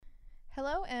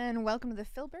Hello and welcome to the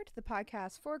Filbert, the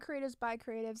podcast for creatives by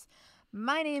creatives.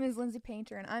 My name is Lindsay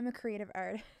Painter and I'm a creative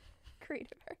artist.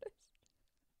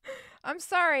 I'm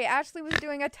sorry, Ashley was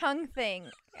doing a tongue thing.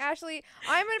 Ashley,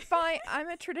 I'm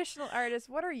a traditional artist.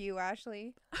 What are you,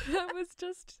 Ashley? I was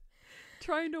just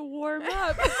trying to warm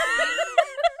up.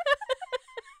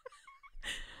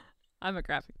 I'm a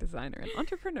graphic designer and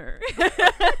entrepreneur.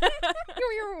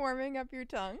 You were warming up your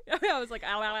tongue. I was like,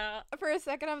 ow, ow, ow. For a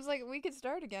second, I was like, we could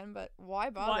start again, but why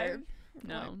bother?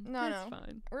 No, No.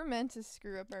 fine. We're meant to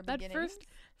screw up our That beginnings.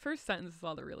 first sentence is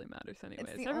all that really matters anyways.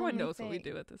 the Everyone only knows what we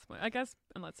thing. do at this point. I guess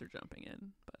unless they're jumping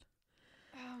in, but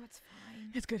Oh, it's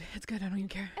fine. it's good. It's good. I don't even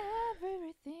care.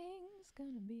 Everything's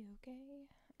gonna be okay.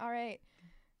 All right.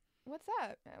 What's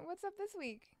up? What's up this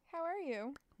week? How are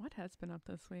you? What has been up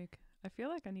this week? I feel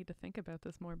like I need to think about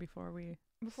this more before we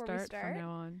Start? from now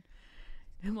on.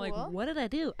 I'm like, Cool. what did I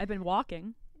do? I've been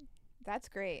walking. That's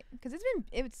great because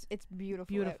it's beautiful.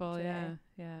 Beautiful, out today.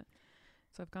 yeah.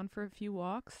 So I've gone for a few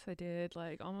walks. I did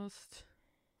like almost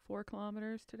 4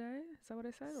 kilometers today. Is that what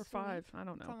I said? Or Sweet. 5? I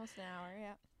don't It's know. almost an hour.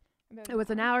 Yeah. About It was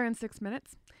an hour and 6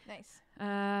 minutes. Nice.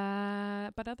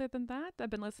 But other than that,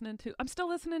 I'm still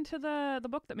listening to the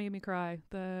book that made me cry,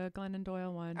 the Glennon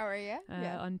Doyle one. Oh, are you?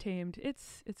 Yeah. Untamed.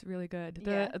 It's really good.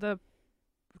 Yeah. The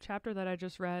chapter that I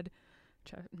just read,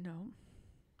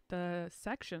 the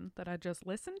section that I just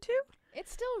listened to,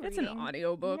 It's still it's reading. an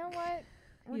audiobook. You know what?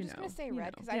 We're just gonna say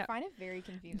read because I yeah. find it very It's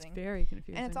confusing. very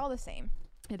confusing. And it's all the same.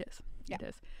 It is. Yeah. It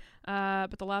is.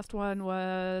 But the last one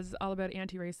was all about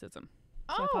anti-racism.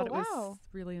 So I thought it was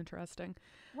really interesting.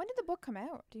 When did the book come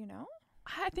out? Do you know?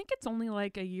 I think it's only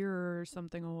like a year or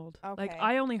something old. Okay. Like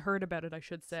I only heard about it, I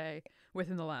should say,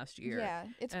 within the last year. Yeah.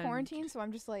 It's And- quarantine, so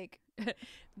I'm just like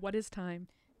What is time?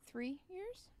 3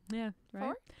 years? Yeah, right.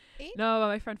 4? 8? No,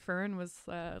 my friend Fern was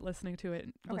listening to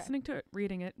it, Okay.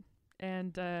 reading it,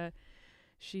 and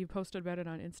she posted about it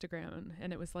on Instagram,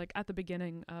 and it was like at the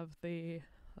beginning of the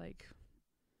like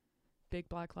big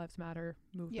Black Lives Matter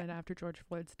movement after George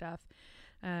Floyd's death.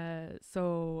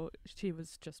 So she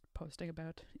was just posting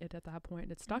about it at that point,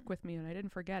 and it stuck with me, and I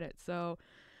didn't forget it. So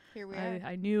Here we are.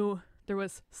 I knew there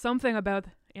was something about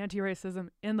anti-racism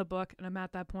in the book, and I'm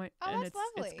at that point, Oh, and that's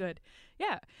it's lovely. good.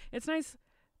 Yeah, it's nice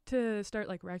to start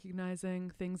like recognizing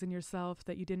things in yourself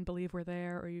that you didn't believe were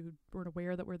there, or you weren't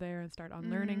aware that were there, and start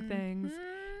unlearning things.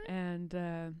 And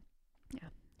That's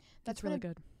it's really been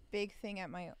good. big thing at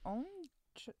my own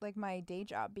like my day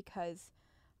job because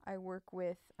I work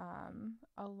with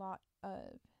a lot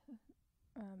of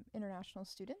international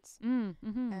students,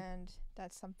 and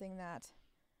that's something that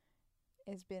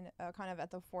has been kind of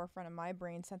at the forefront of my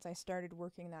brain since I started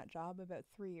working that job about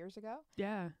 3 years ago.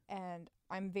 Yeah. And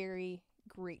I'm very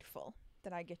grateful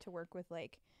that I get to work with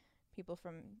like people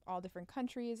from all different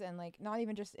countries, and like not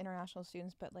even just international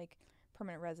students, but like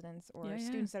permanent residents or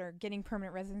students that are getting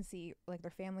permanent residency, like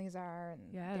their families are,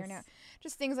 and they're now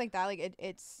just things like that. Like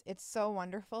it's so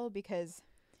wonderful because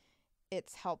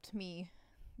it's helped me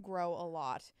grow a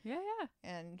lot. Yeah.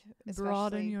 And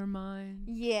Broaden especially your mind.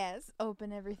 Yes,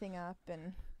 open everything up,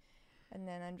 and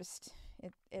then I'm just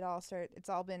it's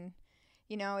all been,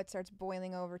 it starts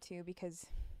boiling over too because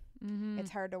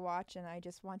it's hard to watch, and I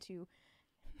just want to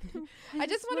I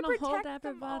just want to protect hold them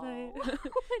everybody.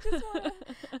 all.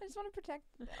 I just want to protect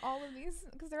all of these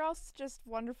because they're all just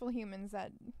wonderful humans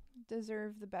that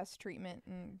deserve the best treatment,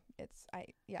 and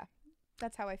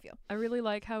that's how I feel. I really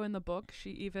like how in the book she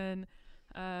even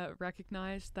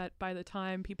recognized that by the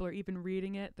time people are even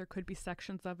reading it, there could be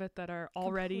sections of it that are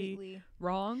already Completely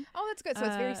wrong. Oh, that's good. So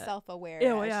it's very self-aware.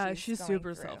 Oh as yeah, she's going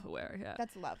super through. self-aware. Yeah,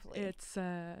 That's lovely. it's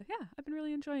I've been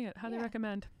really enjoying it. Highly Yeah.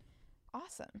 recommend.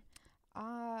 Awesome.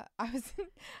 I've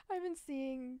been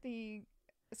seeing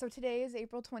so today is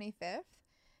April 25th,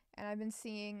 and I've been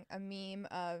seeing a meme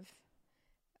of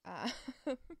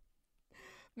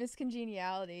Miss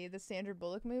Congeniality, the Sandra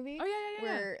Bullock movie. Oh yeah.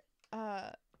 Where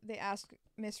they ask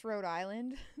Miss Rhode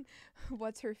Island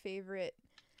what's her favorite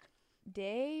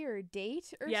day or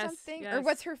date or something, or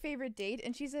what's her favorite date,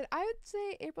 and she said, I would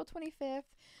say April 25th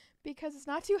because it's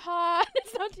not too hot,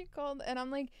 it's not too cold, and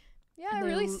I'm like, yeah, it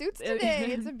really suits today.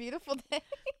 It's a beautiful day.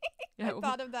 Yeah, I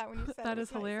thought of that when you said that it. is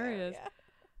hilarious.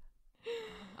 Yeah.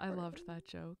 I loved that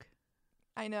joke.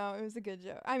 I know, it was a good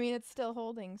joke. I mean, it's still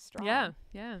holding strong.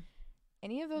 Yeah.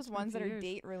 Any of those It's been ones that are years.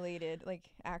 date related, like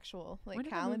actual, like When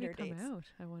did calendar that movie dates. come out?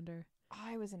 I wonder.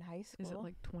 I was in high school. Is it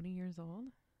like 20 years old?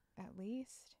 At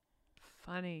least?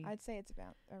 Funny. I'd say it's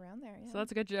about around there. Yeah. So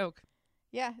that's a good joke.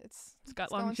 Yeah, it's got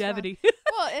going longevity.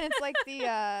 well, and it's like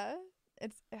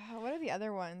what are the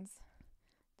other ones?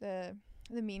 The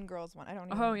Mean Girls one. I don't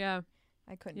even. Oh yeah.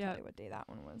 I couldn't tell you what day that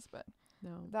one was, but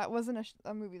No. That wasn't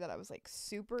a movie that I was like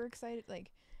super excited,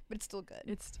 like, but it's still good.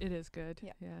 It is good.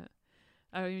 Yeah. Yeah.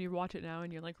 I mean, you watch it now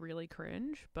and you're like really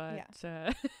cringe, but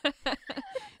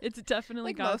it's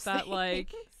definitely Like got most that things. like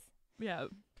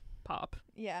pop.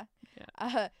 Yeah.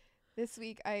 Yeah. This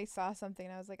week I saw something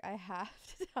and I was like, I have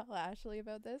to tell Ashley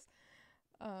about this.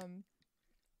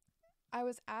 I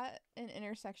was at an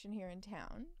intersection here in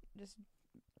town, just,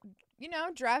 you know,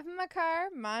 driving my car,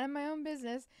 minding my own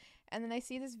business, and then I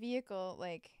see this vehicle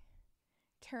like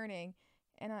turning,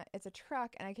 and it's a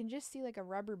truck, and I can just see like a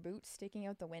rubber boot sticking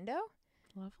out the window.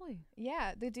 Lovely.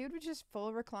 Yeah, the dude was just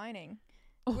full reclining.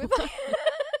 Oh. With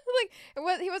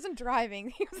he wasn't driving,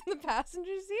 he was in the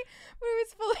passenger seat, but he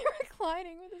was fully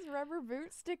reclining with his rubber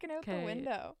boot sticking out the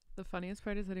window. The funniest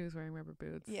part is that he was wearing rubber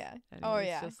boots. Yeah. And he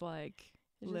was just like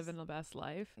living the best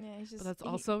life. Yeah, he's just, but that's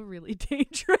also really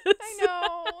dangerous. I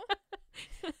know.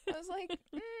 I was like,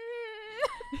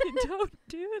 don't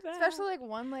do that. Especially like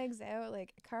one leg's out,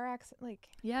 like a car accident, like.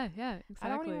 Yeah, exactly. I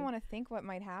don't even want to think what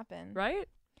might happen. Right?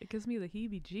 It gives me the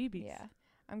heebie-jeebies. Yeah.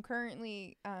 I'm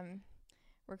currently,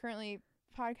 we're currently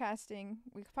podcasting.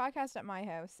 We podcast at my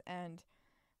house, and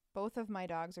both of my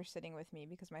dogs are sitting with me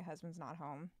because my husband's not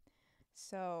home.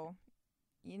 So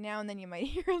now and then you might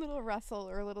hear a little rustle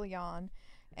or a little yawn.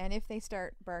 And if they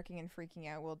start barking and freaking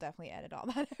out, we'll definitely edit all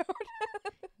that out.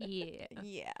 Yeah.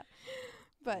 Yeah.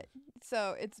 But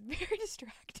so it's very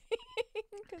distracting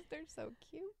because they're so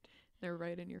cute. They're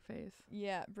right in your face.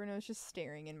 Yeah. Bruno's just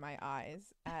staring in my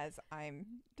eyes as I'm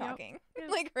talking. Yep.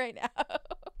 Like right now.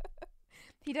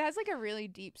 He has like a really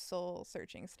deep soul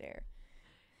searching stare.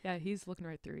 Yeah, he's looking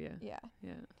right through you. Yeah.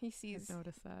 Yeah. He sees I've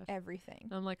noticed that. everything.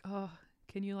 And I'm like, oh,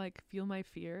 can you like feel my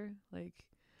fear? Like,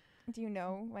 do you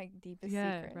know my deepest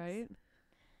secrets? Right?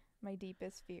 My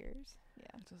deepest fears.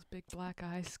 Yeah. Those big black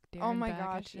eyes staring Oh my back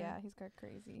gosh, at you. yeah. He's got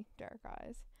crazy dark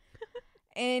eyes.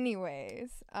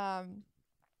 Anyways,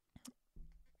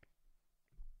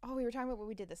 we were talking about what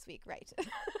we did this week, right?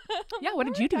 Yeah, what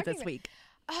did you do this week?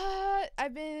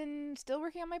 I've been still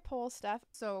working on my pole stuff.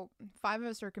 So 5 of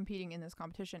us are competing in this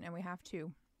competition, and we have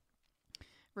to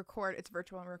record. It's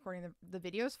virtual, and we're recording the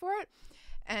videos for it.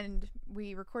 And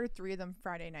we recorded 3 of them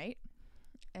Friday night,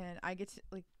 and I get to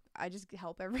I just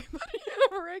help everybody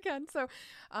whenever I can. So,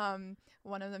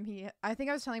 one of them, I think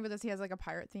I was telling you about this. He has like a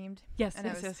pirate themed. Yes, and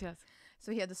yes.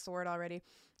 So he had the sword already,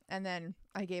 and then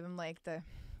I gave him like the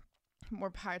more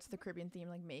Pirates of the Caribbean theme,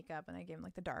 like makeup, and I gave him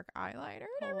like the dark eyeliner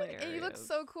and everything. And he looked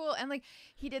so cool, and like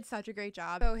he did such a great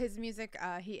job. So his music,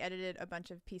 he edited a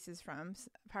bunch of pieces from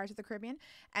Pirates of the Caribbean,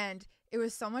 and it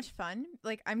was so much fun.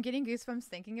 Like I'm getting goosebumps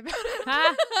thinking about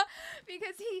it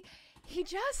because he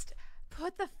just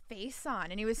put the face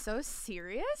on, and he was so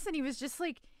serious, and he was just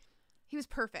like, he was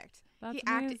perfect. That's he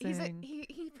acted. amazing.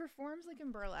 He performs like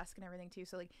in burlesque and everything too.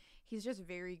 So like he's just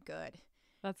very good.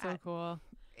 That's so cool.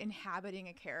 Inhabiting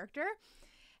a character,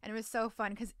 and it was so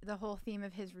fun because the whole theme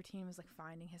of his routine was like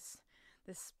finding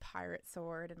this pirate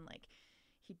sword, and like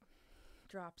he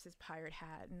drops his pirate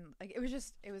hat, and like it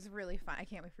was really fun. I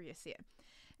can't wait for you to see it.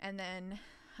 And then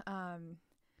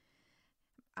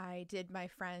I did my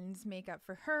friend's makeup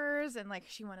for hers, and like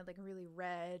she wanted like really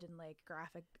red and like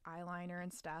graphic eyeliner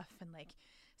and stuff, and like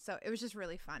so it was just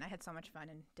really fun. I had so much fun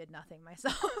and did nothing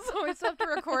myself. So I still have to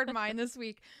record mine this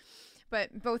week.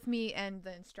 But both me and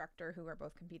the instructor, who are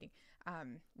both competing,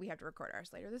 we have to record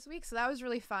ours later this week. So that was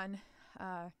really fun.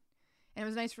 And it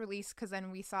was a nice release because then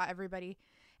we saw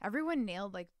everyone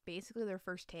nailed like basically their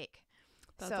first take.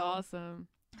 That's awesome.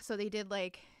 So they did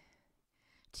like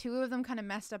 2 of them kind of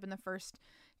messed up in the first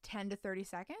 10 to 30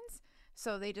 seconds.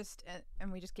 So they just, and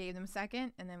we just gave them a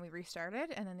second, and then we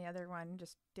restarted, and then the other one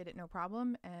just did it no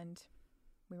problem, and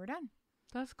we were done.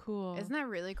 That's cool. Isn't that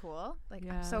really cool? Like,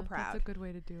 I'm so proud. That's a good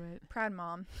way to do it. Proud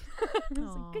mom. I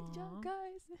was like, good job,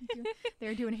 guys. They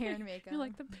were doing hair and makeup. You're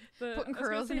like the putting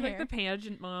curls in like hair. the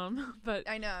pageant mom, but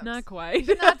I know. not quite.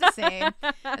 But not the same.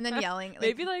 And then yelling. Like,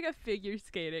 maybe like a figure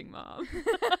skating mom.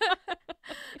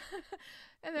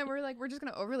 And then we're like, we're just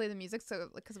going to overlay the music. So,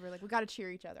 because we're like, we got to cheer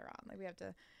each other on. Like, we have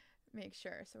to make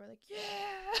sure. So we're like,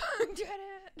 yeah, did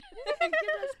it. Get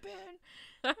that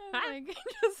spin. Like,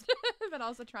 but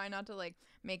also try not to like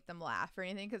make them laugh or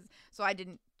anything. So I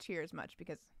didn't cheer as much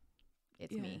because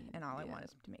it's me, and all I want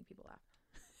is to make people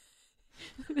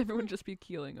laugh. Everyone just be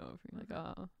keeling over. You're like,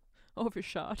 oh,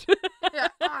 overshot. Yeah.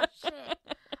 Oh shit,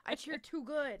 I cheered too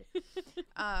good.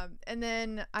 And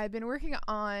then I've been working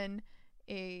on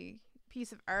a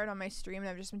piece of art on my stream, and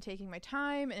I've just been taking my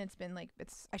time, and it's been like,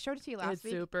 I showed it to you last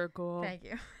week. It's super cool. Thank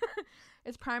you.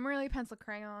 It's primarily pencil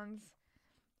crayons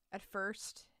at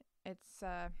first. It's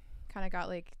kind of got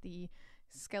like the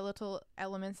skeletal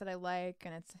elements that I like,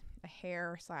 and a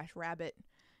hare / rabbit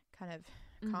kind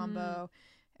of combo,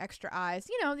 extra eyes,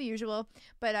 you know, the usual.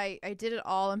 But I did it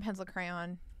all in pencil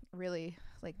crayon. Really,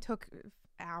 like, took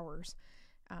hours.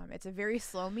 It's a very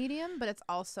slow medium, but it's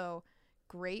also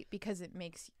great because it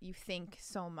makes you think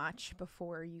so much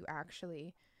before you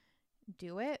actually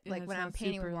do it. Yeah, like when I'm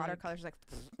painting with watercolors, like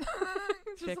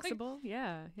fixable. Like,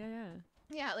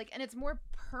 yeah, like, and it's more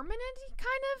permanent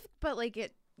kind of, but like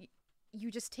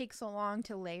you just take so long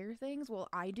to layer things. Well,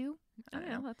 I do. I don't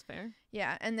know. That's fair.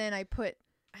 Yeah, and then I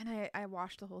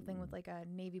washed the whole thing with like a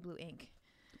navy blue ink.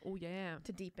 Oh yeah.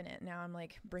 To deepen it. Now I'm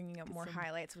like bringing up more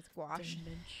highlights with gouache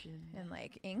and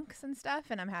like inks and stuff,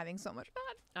 and I'm having so much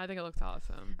fun. I think it looks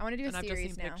awesome. I want to do a series I've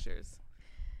just seen now. Pictures.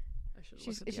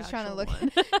 She's trying to look.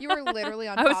 You were literally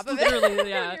on top of it.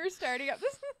 Yeah. You were starting up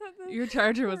this. Your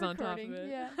charger was on top of it.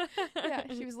 Yeah. Yeah.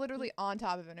 She was literally on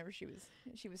top of it whenever she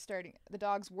was starting. The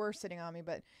dogs were sitting on me,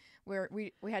 but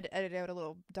we had to edit out a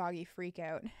little doggy freak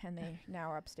out, and they now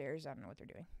are upstairs. I don't know what they're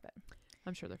doing, but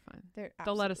I'm sure they're fine.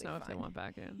 They'll let us know fine. if they want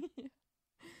back in.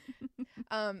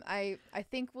 I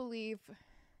think we'll leave.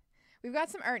 We've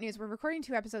got some art news. We're recording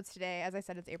 2 episodes today. As I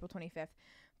said, it's April 25th.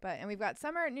 And we've got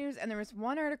some art news, and there was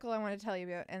one article I want to tell you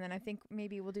about, and then I think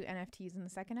maybe we'll do NFTs in the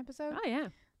second episode. Oh yeah.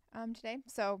 Today.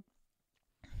 So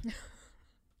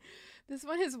this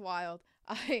one is wild.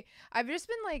 I've just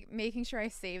been like making sure I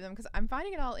save them because I'm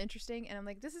finding it all interesting, and I'm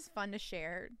like, this is fun to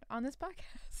share on this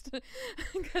podcast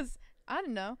because I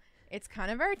don't know, it's kind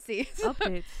of artsy.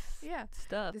 Updates. Yeah.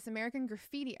 Stuff. This American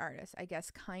graffiti artist, I guess,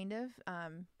 kind of.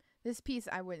 This piece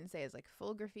I wouldn't say is like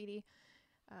full graffiti.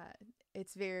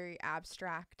 It's very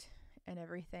abstract and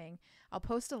everything. I'll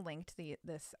post a link to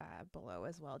this below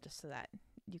as well, just so that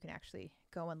you can actually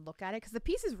go and look at it, because the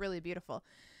piece is really beautiful,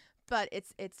 but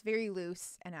it's very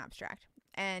loose and abstract,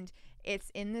 and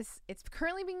it's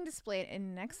currently being displayed in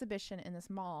an exhibition in this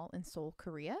mall in Seoul,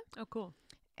 Korea. Oh, cool.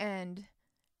 And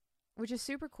which is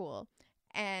super cool.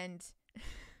 And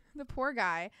the poor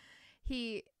guy,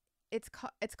 it's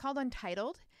called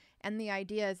Untitled. And the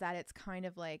idea is that it's kind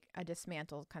of like a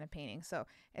dismantled kind of painting. So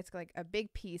it's like a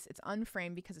big piece. It's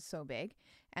unframed because it's so big.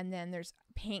 And then there's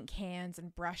paint cans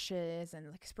and brushes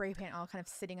and like spray paint all kind of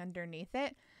sitting underneath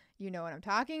it. You know what I'm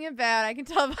talking about. I can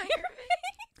tell by your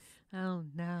face. Oh,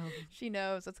 no. She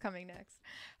knows what's coming next.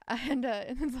 And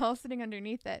it's all sitting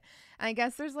underneath it. And I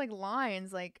guess there's like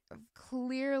lines like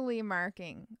clearly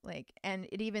marking, like, and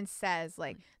it even says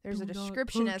like there's a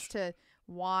description as to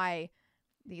why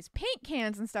these paint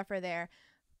cans and stuff are there.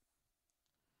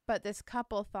 But this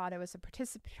couple thought it was a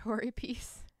participatory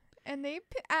piece, and they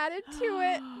added to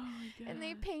it, and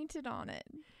they painted on it.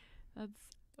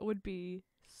 Would be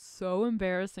so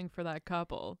embarrassing for that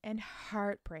couple and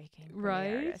heartbreaking for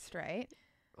right? the artist, right?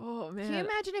 Oh man, can you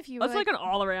imagine if you that's like an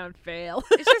all-around fail.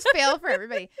 It's just fail for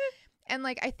everybody. And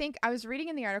like, I think I was reading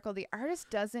in the article, the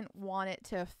artist doesn't want it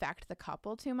to affect the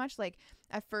couple too much. Like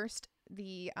at first,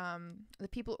 the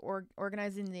people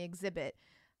organizing the exhibit,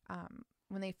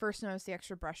 when they first noticed the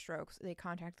extra brush strokes, they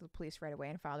contacted the police right away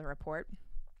and filed a report.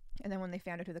 And then when they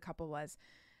found out who the couple was,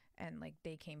 and like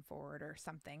they came forward or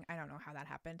something, I don't know how that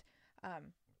happened.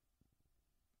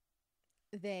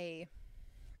 They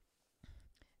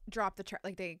dropped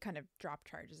they kind of dropped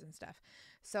charges and stuff.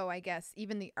 So I guess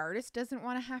even the artist doesn't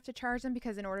want to have to charge them,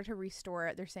 because in order to restore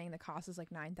it, they're saying the cost is like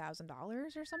 $9,000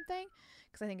 or something,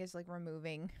 because I think it's like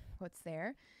removing what's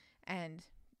there, and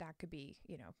that could be,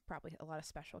 you know, probably a lot of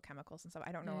special chemicals and stuff.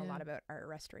 I don't know a lot about art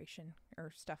restoration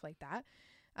or stuff like that.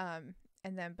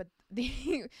 And then, but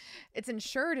it's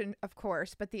insured, of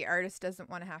course, but the artist doesn't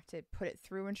want to have to put it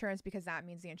through insurance, because that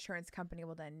means the insurance company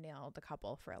will then nail the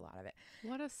couple for a lot of it.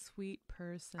 What a sweet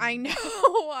person. I know.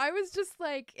 I was just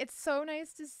like, it's so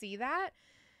nice to see that.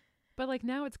 But like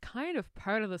now it's kind of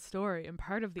part of the story and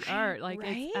part of the art. Like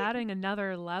it's adding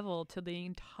another level to the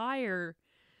entire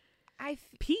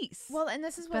piece. Well, and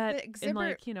this is what the exhibit in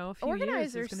like, you know, a few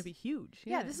organizers, years is going to be huge.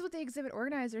 Yeah, this is what the exhibit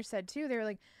organizers said too. They were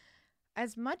like,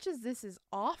 as much as this is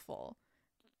awful,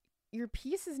 your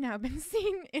piece has now been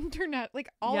seen like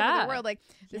all over the world. Like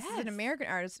this is an American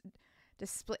artist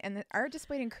display, and the art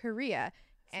displayed in Korea,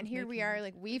 and here we are,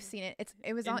 like we've seen it.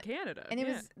 It was in on Canada, and it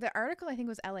was the article. I think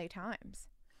was LA Times.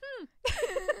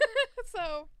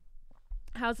 So,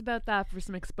 how's about that for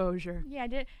some exposure? Yeah,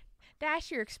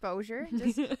 dash your exposure.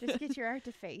 Just get your art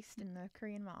defaced in the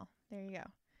Korean mall. There you go.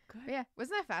 Good. Yeah,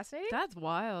 wasn't that fascinating? That's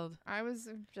wild. I was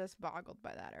just boggled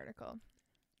by that article.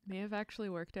 May have actually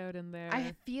worked out in their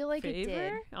I feel like favor, it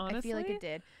did. Honestly. I feel like it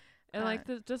did. And like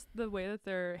just the way that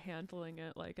they're handling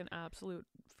it, like an absolute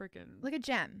freaking like a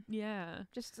gem. Yeah,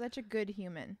 just such a good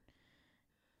human.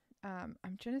 I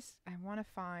want to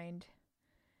find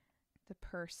the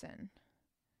person.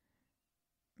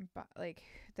 but like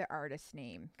the artist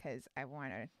name because I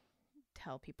want to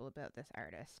tell people about this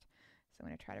artist. So I'm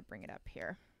going to try to bring it up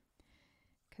here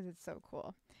because it's so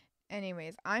cool.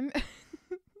 Anyways,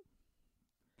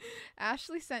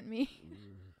 Ashley sent me.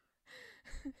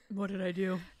 What did I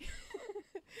do?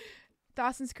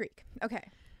 Dawson's Creek. Okay.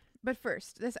 But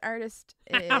first, this artist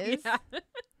is...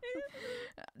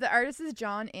 The artist is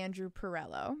John Andrew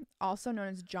Perello, also known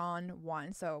as John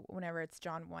One. So whenever it's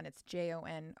John One, it's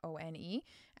JONONE.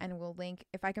 And we'll link,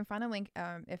 if I can find a link,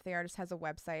 if the artist has a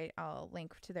website, I'll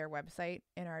link to their website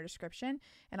in our description.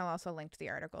 And I'll also link to the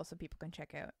article so people can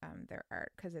check out their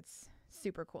art because it's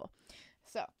super cool.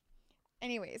 So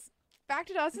anyways, back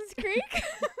to Dawson's Creek.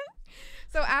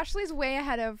 So Ashley's way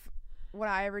ahead of what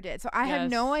I ever did. So I had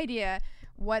no idea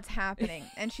what's happening.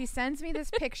 And she sends me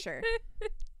this picture.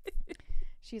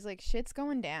 She's like, shit's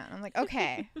going down. I'm like,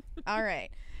 okay. All right.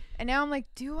 And now I'm like,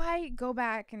 do I go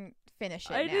back and finish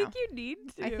it I now? think you need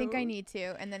to. I think I need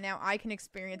to. And then now I can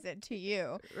experience it to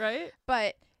you. Right?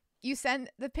 But you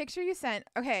sent the picture you sent.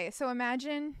 Okay. So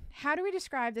imagine, how do we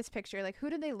describe this picture? Like,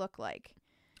 who did they look like?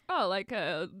 Oh, like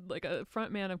a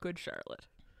front man of Good Charlotte.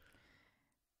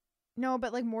 No,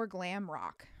 but like more glam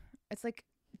rock. It's like,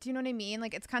 do you know what I mean?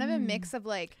 Like, it's kind of a mix of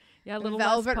like little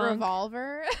Velvet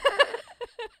Revolver.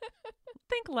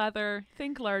 Think leather.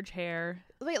 Think large hair.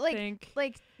 Think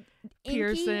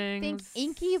piercings. Think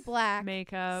inky black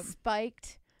makeup.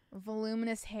 Spiked,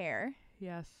 voluminous hair.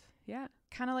 Yes. Yeah.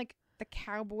 Kind of like the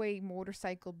cowboy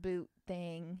motorcycle boot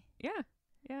thing. Yeah.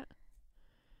 Yeah.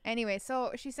 Anyway,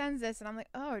 so she sends this, and I'm like,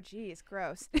 oh, geez,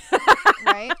 gross.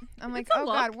 Right? I'm like, oh,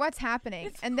 God, what's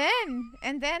happening? And then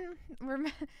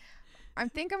I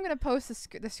think I'm going to post the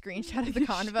screenshot of the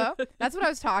convo. That's what I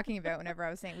was talking about whenever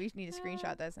I was saying we need to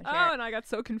screenshot this and share it. And I got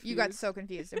so confused. You got so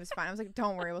confused. It was fine. I was like,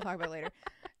 don't worry. We'll talk about it later.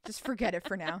 Just forget it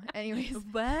for now. Anyways.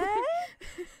 What?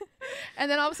 And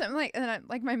then all of a sudden,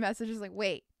 my message is like,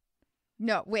 wait.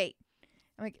 No, wait.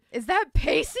 I'm like, is that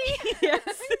Pacey? Yes.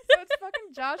 So it's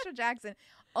fucking Joshua Jackson.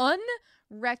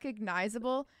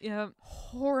 Unrecognizable. Yeah.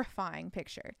 Horrifying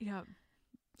picture. Yeah.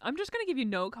 I'm just going to give you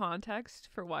no context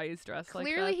for why he's dressed like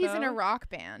that. Clearly, he's in a rock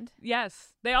band. Yes.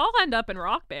 They all end up in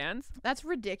rock bands. That's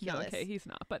ridiculous. No, okay, he's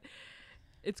not, but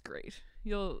it's great.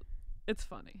 It's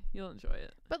funny. You'll enjoy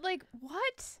it. But, like,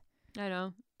 what? I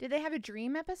know. Did they have a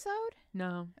dream episode?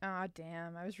 No. Oh,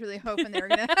 damn. I was really hoping they were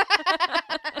going to.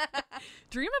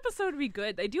 Dream episode would be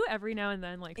good. They do every now and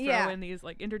then, like, throw in these,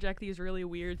 like, interject these really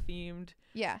weird themed.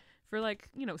 Yeah. For, like,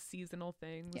 seasonal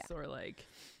things. Yeah. Or, like,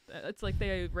 it's like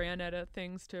they ran out of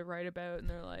things to write about, and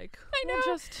they're like, I know.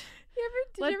 Just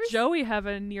let Joey have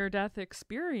a near-death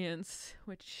experience,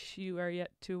 which you are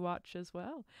yet to watch as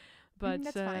well. But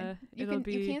that's fine. You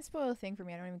can't spoil a thing for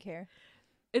me. I don't even care.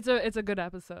 It's a good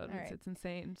episode. Right. It's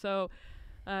insane. So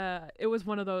it was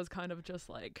one of those kind of just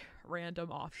like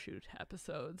random offshoot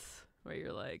episodes where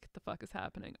you're like, the fuck is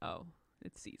happening? Oh,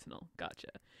 it's seasonal. Gotcha.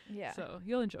 Yeah. So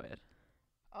you'll enjoy it.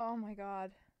 Oh my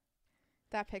God.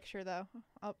 That picture though,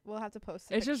 we'll have to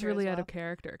post it. It's just really out of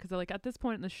character because like at this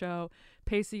point in the show,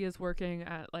 Pacey is working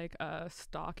at like a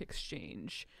stock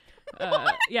exchange.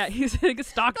 Yeah, he's like a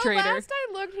stock trader. Last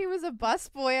I looked, he was a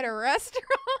busboy at a restaurant.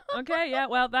 Okay, yeah.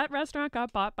 Well, that restaurant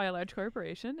got bought by a large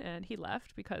corporation, and he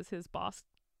left because his boss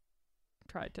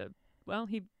tried to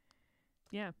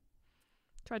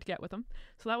get with him.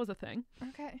 So that was a thing.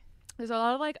 Okay. There's a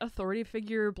lot of like authority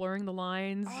figure blurring the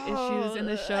lines issues in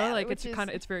this show. Like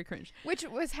it's very cringe. Which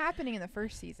was happening in the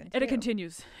first season too. And it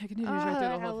continues. It continues right through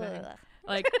the whole thing.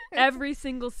 Like every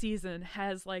single season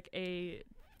has like a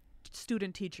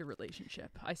student-teacher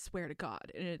relationship. I swear to God.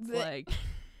 And it's like,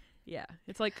 yeah,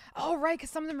 it's like, oh right,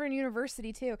 because some of them are in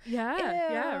university too. Yeah. Ew.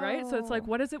 Yeah, right. So it's like,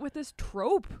 what is it with this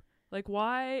trope? Like,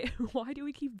 why do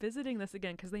we keep visiting this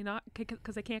again? Because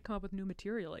they can't come up with new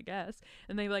material, I guess.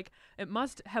 And they like, it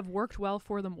must have worked well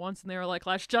for them once, and they were like,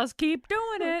 let's just keep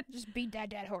doing it. Just beat that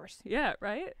dead horse. Yeah,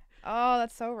 right? Oh,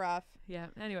 that's so rough. Yeah.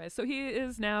 Anyway, so he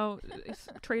is now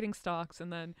trading stocks,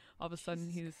 and then all of a sudden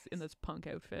he's in this punk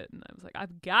outfit, and I was like, I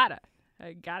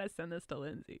gotta send this to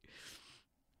Lindsay.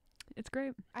 It's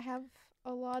great. I have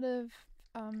a lot of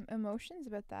emotions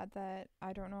about that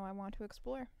I don't know I want to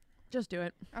explore. Just do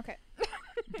it. Okay.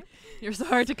 You're so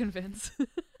hard to convince.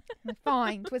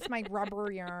 Fine. Twist my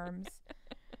rubbery arms.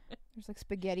 There's like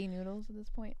spaghetti noodles at this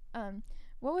point.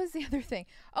 What was the other thing?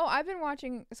 Oh, I've been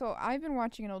watching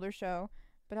an older show,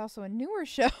 but also a newer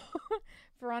show,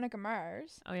 Veronica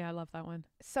Mars. Oh yeah, I love that one.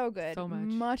 So good. So much.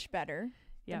 Much better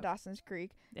than Dawson's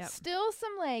Creek. Yeah. Still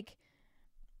some like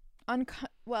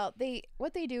what they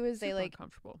do is super they like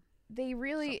uncomfortable. They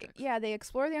really subjects. They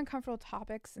explore the uncomfortable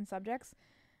topics and subjects,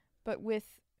 but with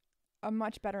a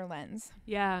much better lens.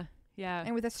 Yeah. Yeah.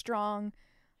 And with a strong,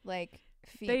 like,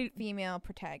 female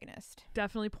protagonist.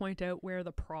 Definitely point out where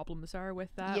the problems are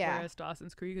with that. Yeah. Whereas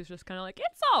Dawson's Creek is just kind of like,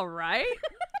 it's all right.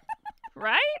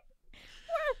 Right?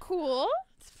 We're cool.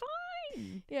 It's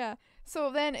fine. Yeah.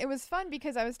 So then it was fun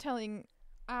because I was telling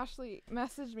Ashley,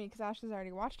 messaged me because Ashley's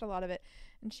already watched a lot of it.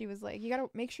 And she was like, you got to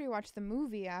make sure you watch the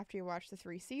movie after you watch the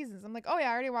 3 seasons. I'm like, oh, yeah,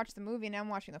 I already watched the movie. And now I'm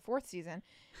watching the 4th season,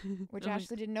 which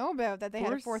Ashley didn't know about, that they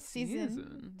had a 4th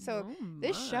season. So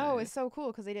this show is so cool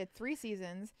because they did 3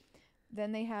 seasons.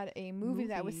 Then they had a movie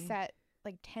that was set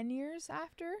like 10 years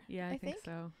after. Yeah, I think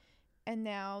so. And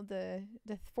now the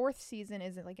 4th season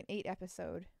is like an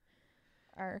 8-episode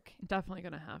arc. Definitely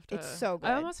gonna have to. It's so good.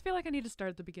 I almost feel like I need to start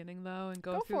at the beginning though and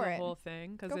go through the whole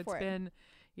thing because it's been,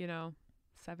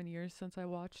 7 years since I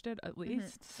watched it at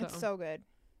least. So. It's so good.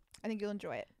 I think you'll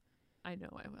enjoy it. I know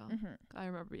I will. I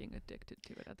remember being addicted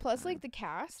to it at the Plus, time. like, the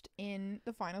cast in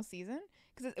the final season,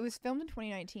 because it was filmed in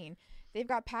 2019. They've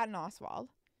got Patton Oswalt.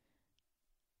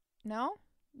 No?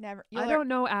 Never. I don't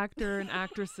know actor and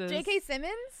actresses. J.K.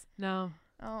 Simmons? No.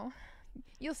 Oh.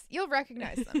 You'll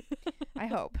recognize them. I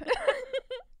hope.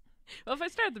 Well, if I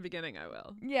start at the beginning, I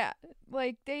will. Yeah.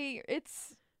 Like,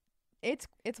 it's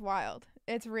wild.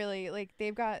 It's really, like,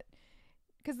 they've got,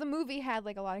 because the movie had,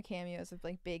 like, a lot of cameos of,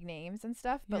 like, big names and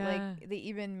stuff, but, like, they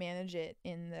even manage it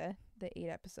in the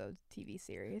 8-episode TV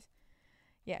series.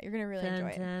 Yeah, you're going to really enjoy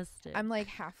it. I'm, like,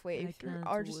 halfway through,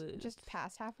 or just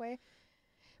past halfway.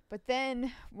 But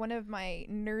then one of my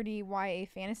nerdy YA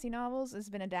fantasy novels has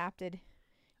been adapted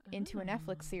into a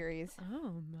Netflix series.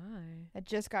 Oh, my. That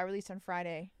just got released on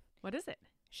Friday. What is it?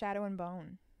 Shadow and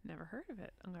Bone. Never heard of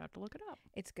it. I'm going to have to look it up.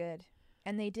 It's good.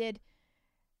 And they did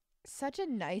such a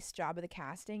nice job of the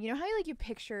casting. You know how you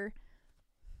picture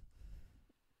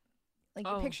you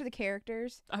picture the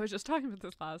characters? I was just talking about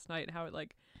this last night and how it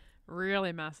like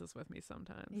really messes with me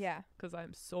sometimes. Yeah. Because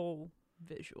I'm so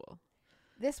visual.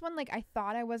 This one, like, I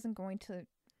thought I wasn't going to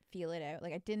feel it out.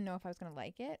 Like, I didn't know if I was going to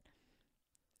like it.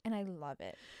 And I love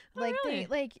it. Oh, like, really?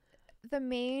 the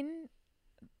main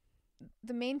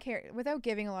character, without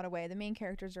giving a lot away, the main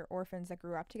characters are orphans that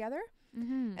grew up together.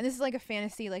 Mm-hmm. And this is like a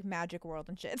fantasy, like, magic world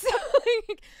and shit. So,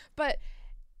 like, but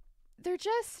they're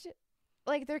just,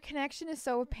 like, their connection is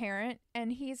so apparent.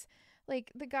 And he's,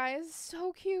 like, the guy is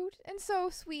so cute and so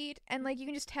sweet. And, like, you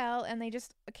can just tell. And they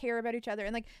just care about each other.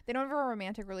 And, like, they don't have a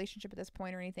romantic relationship at this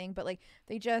point or anything. But, like,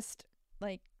 they just,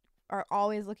 like, are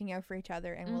always looking out for each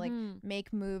other and will, like,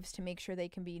 make moves to make sure they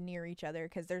can be near each other.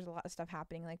 Because there's a lot of stuff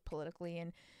happening, like, politically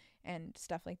and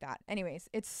stuff like that. Anyways,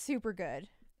 it's super good.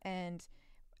 And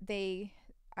they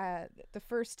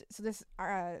this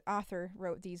author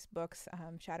wrote these books,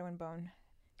 Shadow and Bone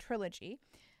trilogy.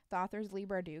 The author is Leigh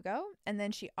Bardugo, and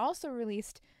then she also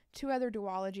released 2 other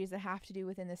duologies that have to do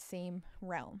within the same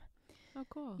realm. Oh,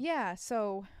 cool. Yeah,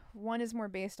 so one is more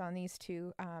based on these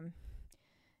 2,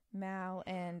 Mal,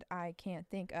 and I can't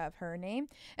think of her name.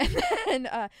 And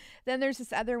then there's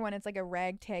this other one. It's like a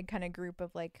ragtag kind of group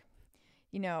of, like,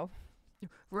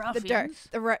 Ruffians.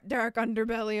 the dark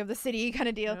underbelly of the city kind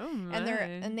of deal. Oh, my.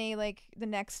 And they like the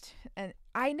next, and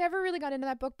I never really got into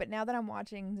that book, but now that I'm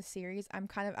watching the series, I'm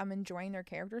enjoying their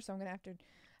characters, so I'm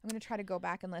gonna try to go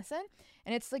back and listen.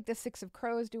 And it's like the Six of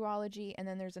Crows duology, and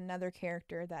then there's another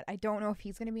character that I don't know if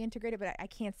he's gonna be integrated, but I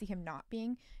can't see him not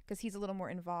being, because he's a little more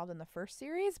involved in the first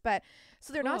series. But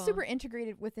so they're not super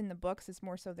integrated within the books. It's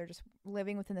more so they're just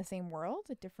living within the same world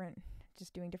at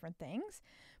just doing different things.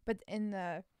 But in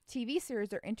the TV series,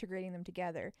 they're integrating them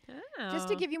together just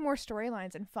to give you more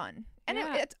storylines and fun. And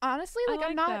it's honestly, like,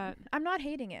 I'm not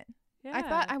hating it.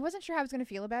 Yeah. I wasn't sure how I was going to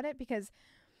feel about it, because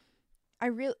I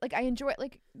really, like, I enjoy it.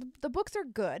 Like, the books are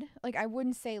good. Like, I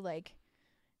wouldn't say, like,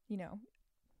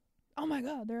 oh my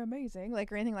God, they're amazing,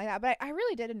 like, or anything like that. But I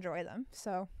really did enjoy them.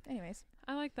 So anyways.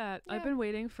 I like that. Yeah. I've been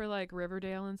waiting for, like,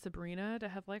 Riverdale and Sabrina to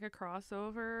have, like, a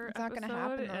crossover It's not going to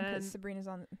happen, though, because Sabrina's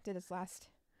did its last.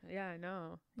 Yeah, I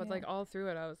know. But, like, all through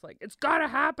it, I was like, it's got to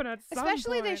happen at some point.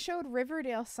 Especially they showed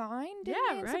Riverdale signed, didn't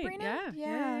they, right. Sabrina?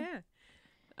 Yeah.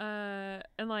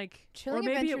 And, like, Chilling or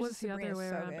maybe Adventures it was the other way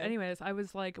around. Good. Anyways, I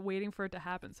was, like, waiting for it to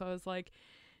happen. So I was like,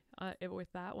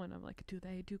 with that one, I'm like, do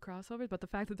they do crossovers? But the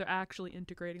fact that they're actually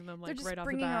integrating them, like, right off the bat. They're just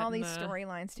bringing all these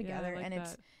storylines together, and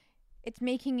it's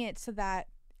making it so that,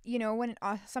 when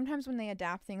sometimes when they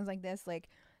adapt things like this, like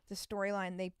the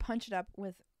storyline, they punch it up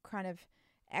with kind of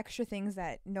extra things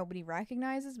that nobody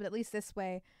recognizes. But at least this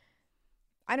way,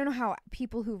 I don't know how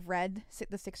people who've read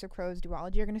the Six of Crows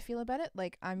duology are going to feel about it.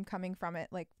 Like, I'm coming from it,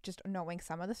 like, just knowing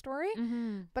some of the story.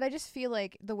 But I just feel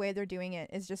like the way they're doing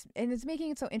it is just, and it's making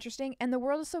it so interesting, and the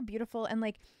world is so beautiful, and,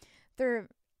 like,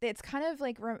 it's kind of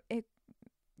like, it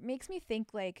makes me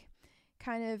think, like,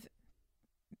 kind of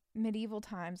medieval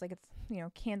times, like it's, you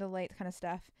know, candlelight kind of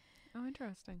stuff. Oh,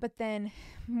 interesting. But then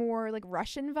more like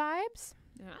Russian vibes.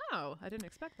 Oh, I didn't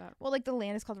expect that. Well, like the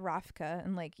land is called Ravka,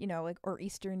 and like, you know, like, or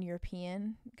Eastern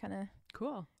European kind of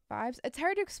cool vibes. It's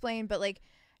hard to explain, but like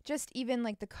just even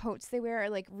like the coats they wear are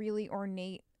like really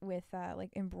ornate with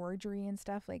like embroidery and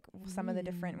stuff, like some of the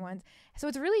different ones. So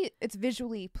it's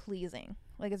visually pleasing.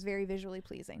 Like it's very visually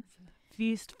pleasing.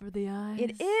 Feast for the eyes.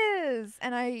 It is.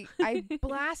 And I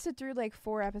blasted through like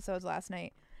 4 episodes last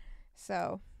night.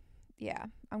 So yeah,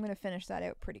 I'm going to finish that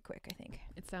out pretty quick, I think.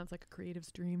 It sounds like a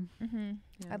creative's dream. Mm-hmm.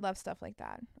 Yeah. I love stuff like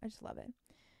that. I just love it.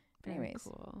 Very Anyways,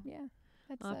 cool. yeah.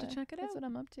 I'll have to check it out. That's what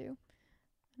I'm up to.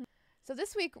 So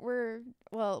this week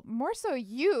more so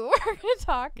you are going to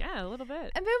talk a little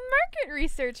bit about market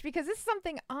research, because this is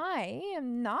something I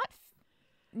am not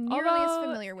nearly as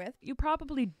familiar with. You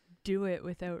probably do it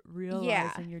without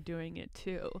realizing you're doing it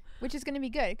too. Which is going to be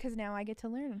good, because now I get to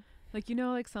learn. Like, you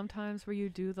know, like sometimes where you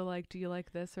do the like, do you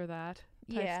like this or that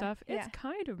type stuff? It's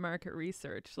kind of market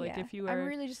research. Like if you are... I'm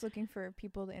really just looking for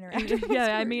people to interact with.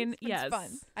 Yeah, I mean, yes. It's fun.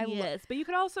 Yes, but you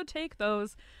could also take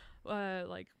those,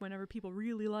 like whenever people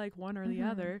really like one or the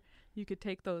other, you could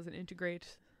take those and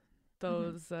integrate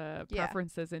those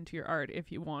preferences into your art if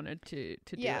you wanted to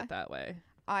do it that way.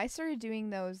 I started doing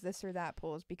those this or that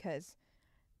polls because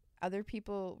other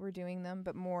people were doing them,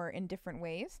 but more in different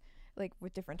ways, like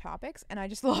with different topics, and I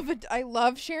just love it. I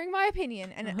love sharing my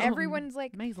opinion, and everyone's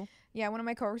like, Maisel. Yeah, one of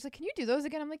my coworkers like, can you do those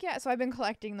again? I'm like, yeah. So I've been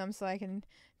collecting them so I can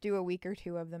do a week or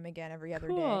 2 of them again every other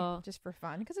day, just for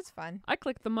fun, because it's fun. I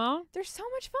clicked them all. They're so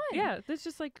much fun. Yeah, there's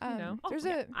just like, you know,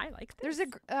 I like this. There's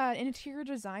an interior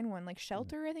design one, like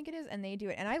Shelter, I think it is, and they do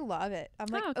it, and I love it. I'm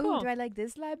like, cool. do I like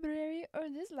this library or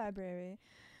this library?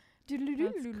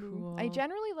 That's cool. I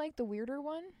generally like the weirder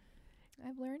one,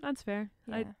 I've learned. That's fair.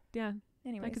 Yeah.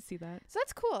 Anyways. I could see that. So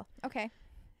that's cool. Okay.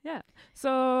 Yeah.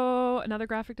 So another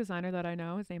graphic designer that I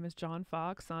know, his name is John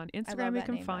Fox. On Instagram, you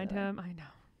can find him. I know,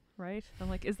 right? I'm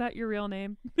like, is that your real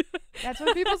name? That's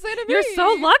what people say to me. You're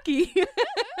so lucky.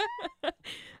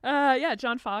 Yeah,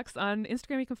 John Fox. On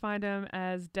Instagram, you can find him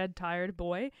as Dead Tired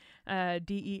Boy.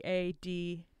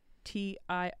 DeadTiredBoi.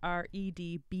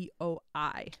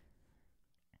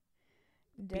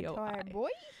 Dead Tired Boy?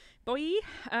 Boy.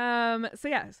 So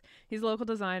yes, he's a local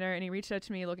designer, and he reached out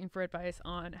to me looking for advice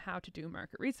on how to do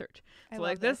market research. So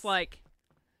like this like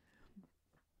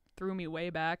threw me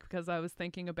way back, because I was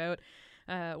thinking about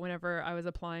whenever I was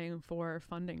applying for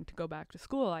funding to go back to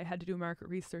school, I had to do market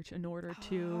research in order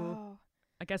to,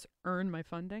 I guess, earn my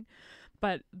funding.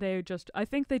 But they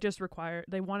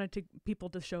wanted people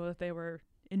to show that they were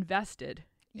invested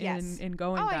in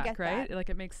going back, right? That. Like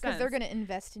it makes sense. Because they're going to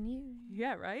invest in you.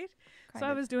 Yeah, right? So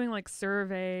I was doing like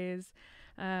surveys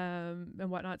and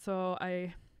whatnot. So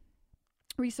I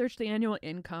researched the annual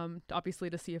income, obviously,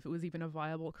 to see if it was even a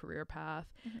viable career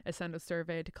path. I sent a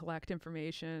survey to collect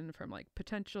information from like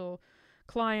potential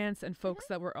clients and folks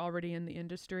that were already in the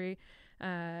industry.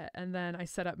 And then I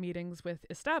set up meetings with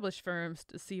established firms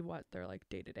to see what their like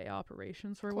day-to-day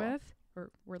operations were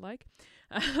were like.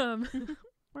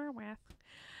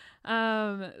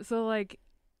 So like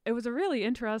it was a really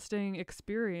interesting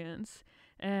experience,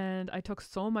 and I took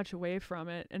so much away from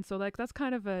it. And so like that's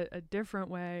kind of a different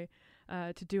way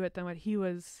to do it than what he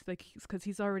was like, because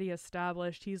he's already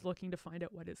established. He's looking to find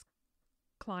out what his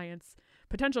clients,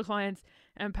 potential clients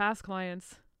and past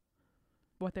clients,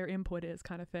 what their input is,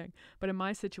 kind of thing. But in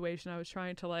my situation, I was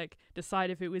trying to like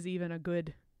decide if it was even a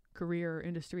good career or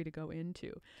industry to go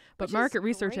into. But market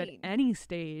research at any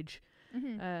stage,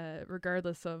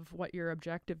 regardless of what your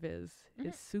objective is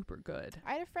super good.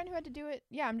 I had a friend who had to do it.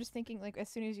 Yeah, I'm just thinking, like, as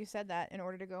soon as you said that, in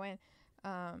order to go in,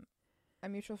 a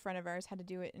mutual friend of ours had to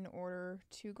do it in order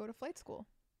to go to flight school.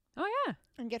 Oh yeah,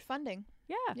 and get funding.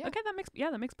 Yeah. Okay, that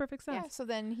makes perfect sense. Yeah. So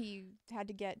then he had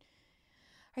to get.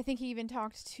 I think he even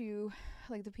talked to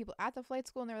like the people at the flight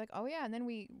school, and they were like, "Oh yeah," and then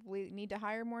we need to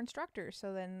hire more instructors.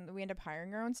 So then we end up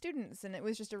hiring our own students, and it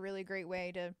was just a really great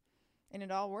way to. And it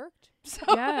all worked. So,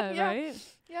 right?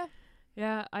 Yeah.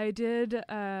 Yeah, I did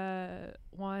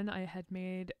one. I had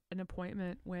made an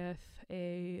appointment with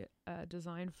a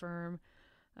design firm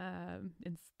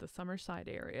in the Summerside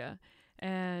area,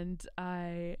 and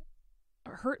I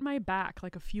hurt my back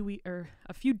like a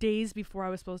few days before I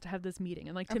was supposed to have this meeting.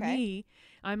 And like to me,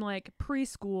 I'm like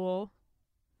pre-going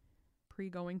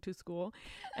to school,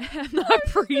 and not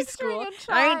preschool.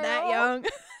 I ain't that young.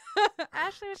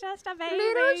 Ashley was just a baby.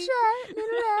 Little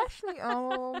Ashley.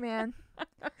 Oh man.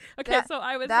 Okay, so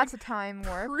I was. That's like a time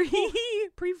warp.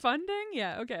 Pre-funding.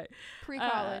 Yeah. Okay.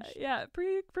 Pre-college. Yeah.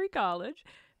 Pre-college.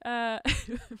 Damn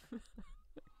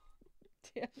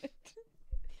it.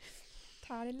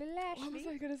 Potty little Ashley. What was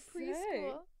I gonna say?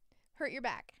 Preschool. Hurt your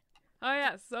back. Oh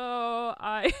yeah, so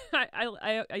I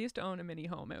used to own a mini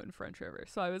home out in French River,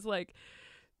 so I was like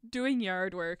doing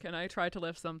yard work, and I tried to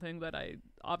lift something that I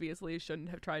obviously shouldn't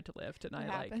have tried to lift, and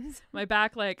like my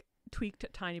back like tweaked a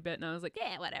tiny bit, and I was like,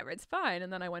 yeah, whatever, it's fine.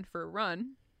 And then I went for a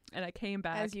run, and I came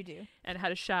back, as you do, and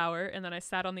had a shower, and then I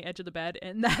sat on the edge of the bed,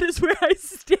 and that is where I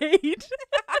stayed.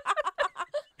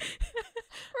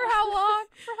 For how long?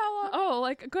 Oh,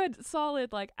 like a good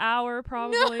solid like hour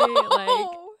probably. No!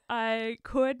 Like I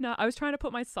could not. I was trying to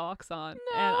put my socks on,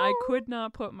 and I could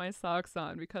not put my socks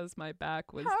on because my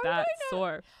back was that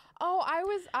sore. Oh,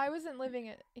 I wasn't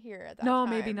living here at that time. No,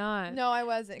 maybe not. No, I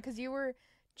wasn't, because you were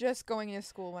just going to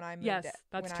school when I moved. Yes,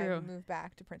 that's true. I moved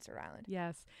back to Prince Edward Island.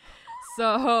 Yes.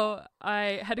 So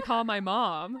I had to call my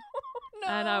mom, No.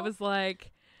 and I was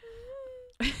like,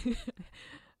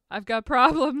 I've got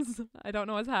problems. I don't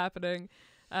know what's happening.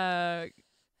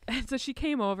 And so she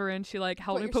came over and she like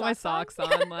helped me put my socks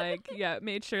on, like, yeah,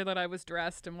 made sure that I was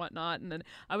dressed and whatnot. And then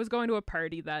I was going to a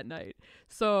party that night.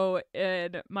 So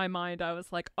in my mind, I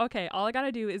was like, okay, all I got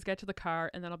to do is get to the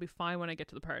car, and then I'll be fine when I get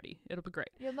to the party. It'll be great.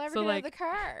 You'll never get out of the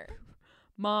car.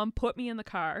 Mom put me in the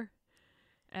car,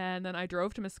 and then I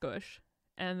drove to Muscush,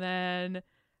 and then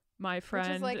my friend,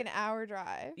 which is like an hour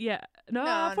drive. Yeah,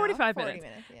 no, 45 minutes.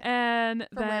 Yeah. And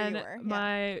from then where you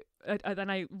were, then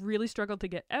I really struggled to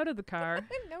get out of the car.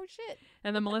 No shit.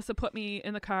 And then Melissa put me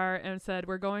in the car and said,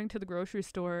 "We're going to the grocery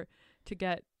store to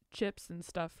get chips and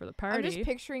stuff for the party." I'm just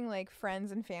picturing like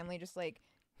friends and family just like,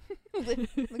 like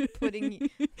putting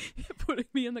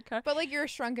me in the car. But like you're a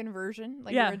shrunken version,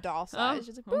 like you're a doll size.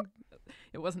 Just like,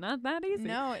 it was not that easy.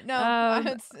 No,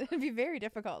 it'd be very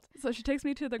difficult. So she takes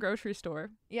me to the grocery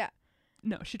store. Yeah.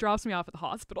 No, she drops me off at the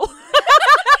hospital. Did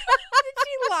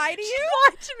she lie to you?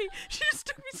 She lied to me. She just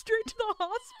took me straight to the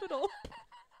hospital.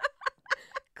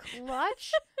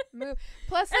 Clutch move.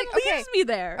 Plus, and like, leaves me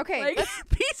there. Okay, like,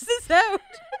 pieces out.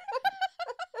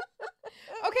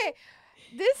 Okay,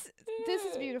 this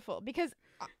is beautiful, because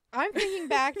I'm thinking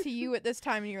back to you at this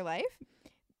time in your life.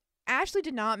 Ashley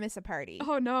did not miss a party.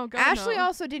 Oh no, God, Ashley no.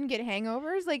 also didn't get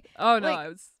hangovers. Like, oh no, like, I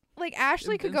was like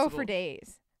Ashley invincible. could go for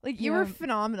days. Like, you were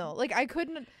phenomenal. Like,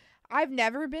 I've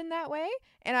never been that way,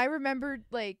 and I remembered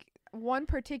like one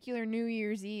particular New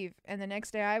Year's Eve, and the next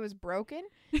day I was broken.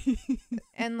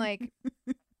 And like,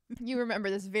 you remember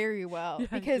this very well, yeah,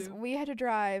 because we had to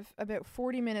drive about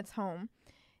 40 minutes home,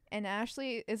 and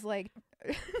Ashley is like,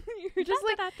 you're just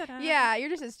like, yeah, you're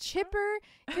just as chipper,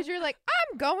 because you're like,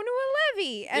 I'm going to a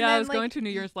levee. And yeah, then, I was like, going to New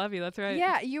Year's levee. That's right.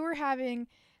 Yeah, you were having.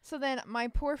 So then my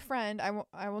poor friend, I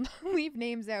will not leave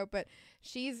names out, but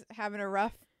she's having a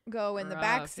rough go in the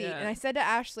back seat. Yeah. And I said to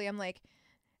Ashley, I'm like,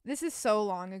 this is so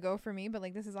long ago for me, but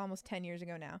like this is almost 10 years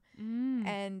ago now.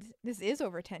 And this is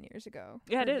over 10 years ago.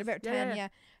 Yeah, it is. About 10, yeah.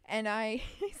 And I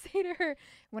say to her,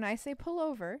 when I say pull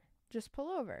over, just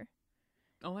pull over.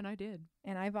 Oh, and I did.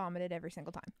 And I vomited every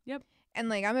single time. Yep. And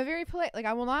like, I'm a very polite, like,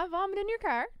 I will not vomit in your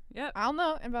car. Yep. I'll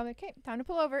know. And I'm like, okay, time to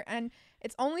pull over. And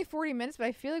it's only 40 minutes, but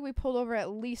I feel like we pulled over at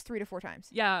least 3 to 4 times.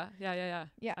 Yeah.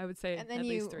 Yeah. I would say and then at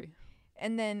least 3.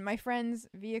 And then my friend's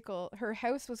vehicle, her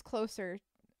house was closer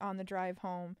on the drive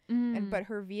home, but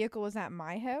her vehicle was at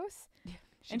my house. Yeah.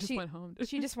 She just went home.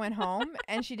 She just went home,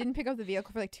 and she didn't pick up the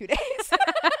vehicle for like 2 days.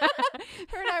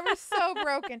 Her and I were so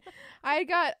broken. I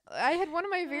had one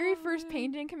of my very first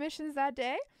painting commissions that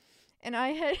day, and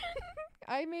I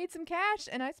made some cash,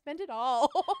 and I spent it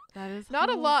all. That is not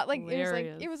hilarious. a lot. Like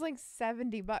it was like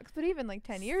 $70, but even like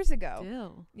 10 years ago.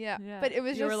 Still. Yeah. But it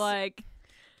was you just, were like,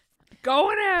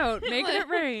 going out, making it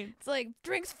rain. It's like,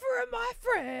 drinks for my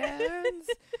friends.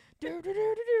 do, do, do,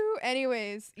 do, do.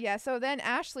 Anyways, yeah. So then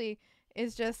Ashley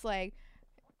is just like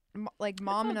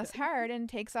momming us hard and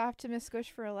takes off to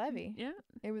Muscush for a levee. Yeah.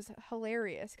 It was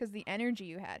hilarious because the energy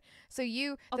you had. So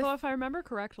although if I remember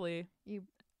correctly,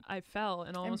 I fell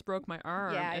and almost broke my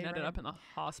arm and ended up in the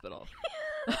hospital.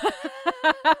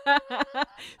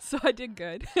 So I did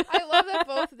good. I love that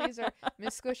both of these are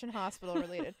Muscush and hospital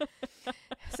related.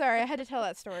 Sorry, I had to tell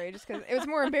that story just because it was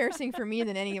more embarrassing for me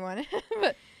than anyone.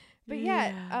 But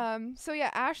yeah. So yeah,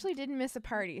 Ashley didn't miss a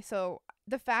party. So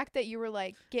the fact that you were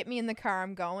like, get me in the car,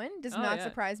 I'm going, does not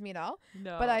surprise me at all.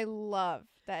 No. But I love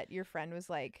that your friend was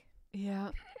like,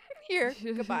 yeah, here,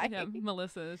 goodbye. Yeah,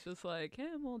 Melissa is just like,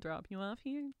 yeah, we'll drop you off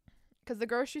here. Because the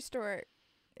grocery store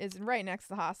is right next to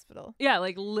the hospital. Yeah,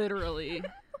 like literally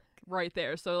right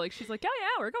there. So like she's like, yeah,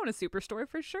 we're going to Superstore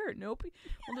for sure. Nope,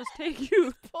 we'll just take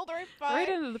you pulled right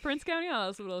into the Prince County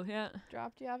Hospital. Yeah,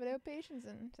 dropped you off at outpatients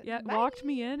and said, yeah, bye. Walked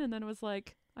me in and then was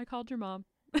like, I called your mom.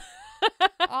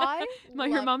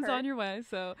 Your mom's her. on your way.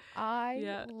 So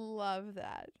I love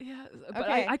that. Yeah, but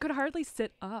Okay. I could hardly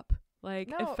sit up. Like,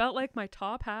 No. it felt like my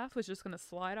top half was just going to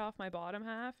slide off my bottom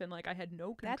half, and like I had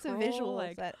no control. That's a visual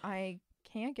that I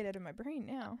can't get out of my brain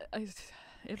now.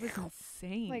 It was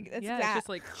insane. Like, it's it's just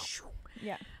like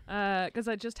yeah. Because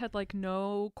I just had like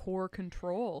no core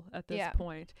control at this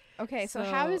point. Okay, so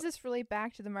how does this relate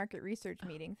back to the market research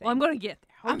meeting thing? Well, I'm going to get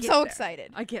there. I'm so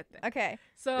excited. I get there. Okay.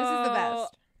 So this is the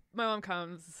best. My mom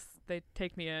comes. They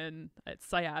take me in. It's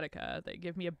sciatica. They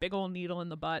give me a big old needle in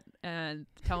the butt and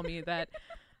tell me that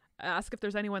ask if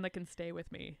there's anyone that can stay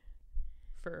with me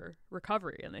for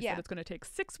recovery. And they said it's going to take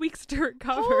 6 weeks to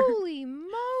recover. Holy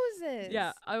Moses.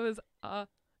 Yeah, I was a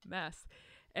mess.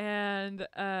 And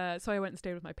so I went and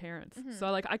stayed with my parents.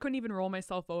 So like I couldn't even roll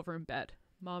myself over in bed.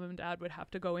 Mom and dad would have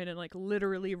to go in and like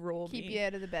literally roll me. Keep you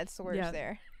out of the bed sores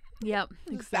there. Yep,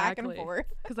 exactly. Back and forth.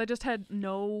 Because I just had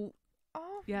no...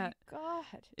 Oh my God.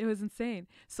 It was insane.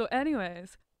 So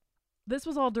anyways, this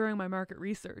was all during my market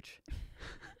research.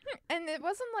 And it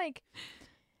wasn't like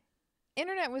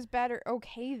internet was better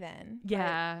then.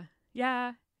 Yeah.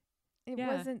 Yeah. It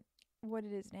wasn't what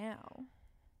it is now.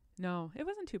 No, it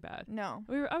wasn't too bad. No.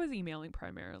 I was emailing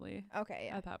primarily. Okay,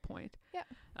 yeah. At that point.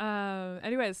 Yeah.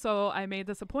 Anyways, so I made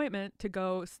this appointment to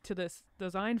go to this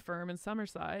design firm in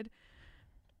Summerside.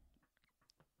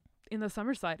 In the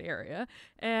Summerside area,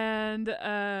 and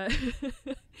I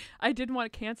didn't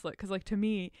want to cancel it because, like, to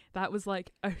me that was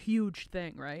like a huge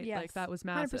thing, right? Yes. Like that was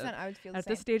massive. 100%. I would feel the at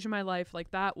same. this stage in my life.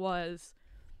 Like that was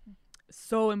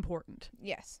so important.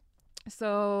 Yes.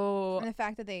 So and the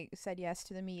fact that they said yes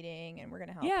to the meeting and we're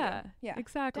gonna help yeah, you. Yeah,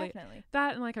 exactly. Definitely.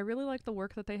 That, and like I really liked the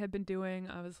work that they had been doing.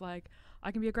 I was like,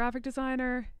 I can be a graphic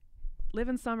designer, live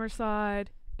in Summerside.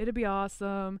 It'd be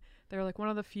awesome. They're like one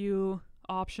of the few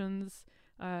options.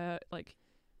 Like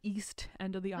east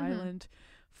end of the island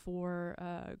for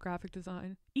graphic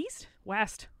design. East?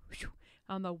 West.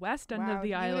 On the west end of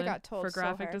the island for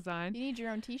graphic design. You need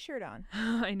your own t-shirt on.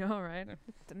 I know, right?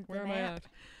 Where am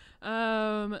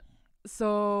I at?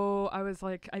 So I was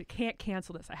like, I can't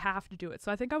cancel this. I have to do it.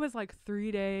 So I think I was like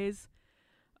 3 days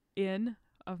in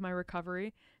of my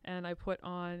recovery, and I put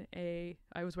on I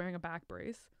was wearing a back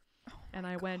brace. Oh and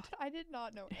I God, went. I did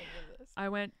not know any of this. I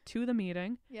went to the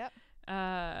meeting. Yep.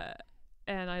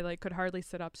 And I like could hardly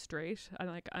sit up straight.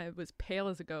 I was pale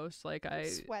as a ghost. Like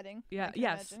sweating. Yeah. I can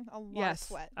imagine. A lot of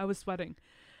sweat. I was sweating.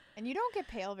 And you don't get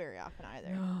pale very often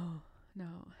either.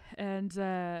 No. And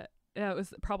it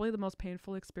was probably the most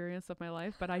painful experience of my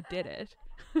life, but I did it.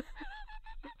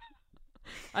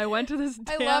 I went to this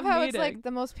damn I love how meeting. it's like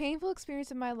the most painful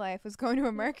experience of my life was going to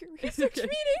a market research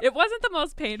meeting. It wasn't the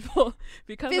most painful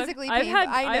because physically I've painful.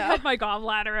 I've had my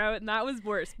gallbladder out, and that was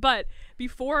worse. But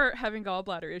before having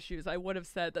gallbladder issues, I would have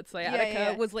said that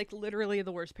sciatica was like literally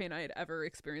the worst pain I had ever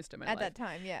experienced in my life. At that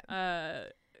time, yeah.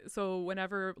 So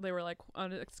whenever they were like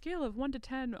on a scale of 1 to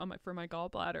 10 for my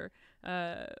gallbladder,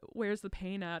 where's the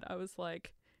pain at? I was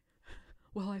like,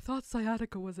 well, I thought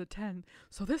sciatica was a 10,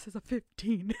 so this is a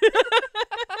 15.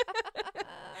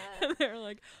 And they were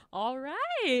like, all right.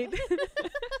 It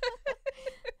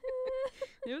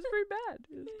was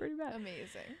pretty bad.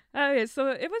 Amazing. Okay, so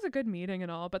it was a good meeting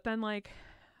and all, but then like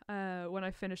when I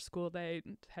finished school, they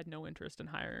had no interest in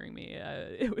hiring me.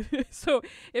 So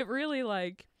it really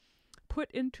like put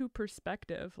into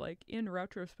perspective, like in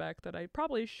retrospect, that I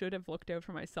probably should have looked out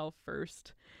for myself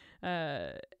first.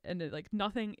 And like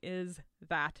nothing is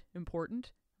that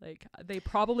important. Like they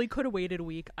probably could have waited a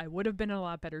week. I would have been in a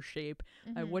lot better shape.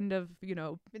 I wouldn't have,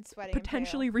 been sweating,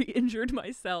 potentially re-injured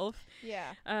myself.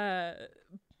 Yeah.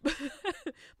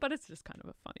 But it's just kind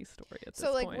of a funny story at this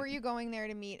point. So like, were you going there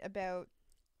to meet about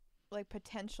like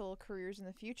potential careers in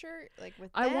the future, like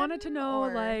with them, I wanted to know,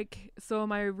 like, so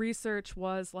my research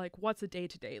was like, what's a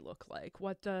day-to-day look like?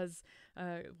 What does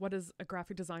a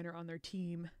graphic designer on their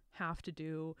team have to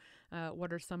do?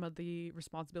 What are some of the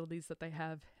responsibilities that they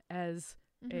have as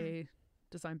a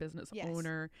design business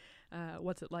owner?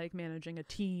 What's it like managing a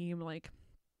team? Like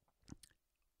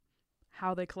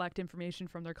how they collect information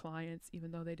from their clients,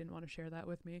 even though they didn't want to share that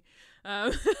with me.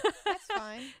 That's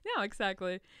fine. No,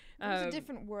 exactly. It was a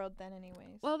different world then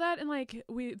anyways. Well, that, and like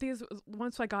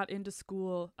once I got into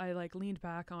school, I like leaned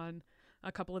back on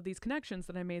a couple of these connections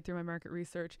that I made through my market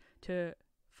research to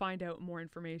find out more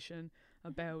information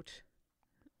about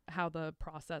how the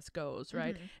process goes,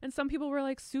 right? And some people were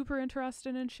like super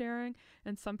interested in sharing,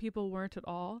 and some people weren't at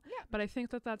all. Yeah. But I think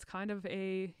that that's kind of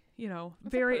a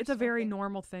it's a very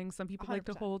normal thing. Some people 100%. Like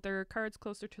to hold their cards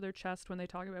closer to their chest when they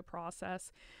talk about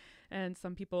process, and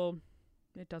some people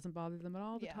it doesn't bother them at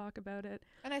all to talk about it.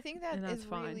 And I think that is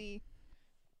fine. really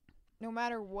no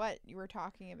matter what you were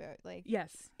talking about, like,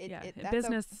 yes, in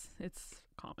business, it's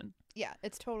common. Yeah,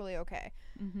 it's totally okay.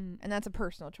 Mm-hmm. And that's a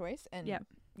personal choice. And,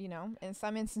 you know, in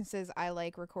some instances, I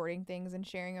like recording things and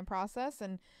sharing a process.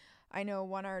 And I know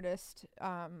one artist,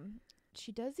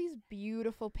 she does these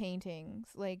beautiful paintings,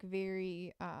 like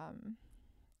very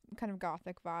kind of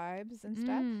gothic vibes and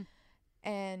stuff.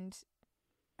 And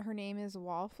her name is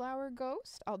Wallflower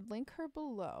Ghost. I'll link her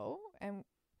below. And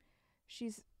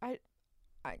she's, I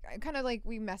kind of like,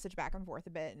 we message back and forth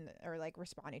a bit or like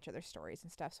respond to each other's stories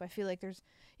and stuff. So I feel like there's,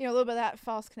 you know, a little bit of that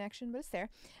false connection, but it's there.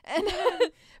 And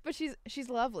but she's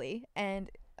lovely,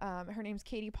 and her name's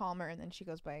Katie Palmer, and then she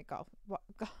goes by I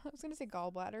was gonna say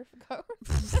gallbladder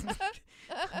ghost.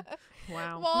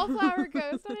 Wow. Wallflower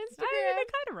Ghost on Instagram. I mean,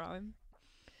 kind of wrong.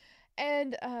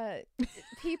 And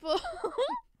people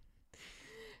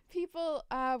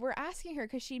were asking her,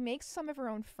 because she makes some of her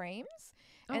own frames.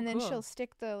 And then she'll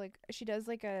stick she does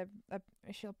like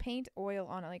she'll paint oil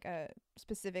on like a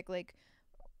specific like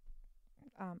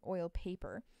oil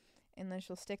paper, and then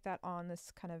she'll stick that on this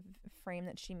kind of frame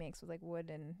that she makes with like wood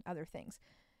and other things.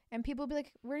 And people will be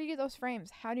like, where do you get those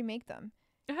frames? How do you make them?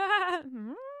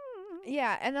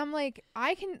 Yeah. And I'm like,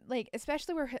 I can, like,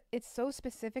 especially where it's so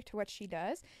specific to what she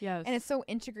does. Yes. And it's so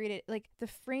integrated. Like, the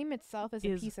frame itself is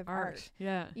a piece of art.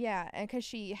 Yeah. Yeah. And because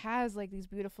she has like these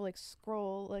beautiful like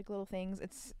scroll like little things.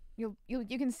 It's you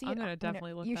can see I'm gonna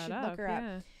definitely look that up. You should look her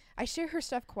up. I share her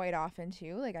stuff quite often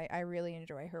too. Like, I really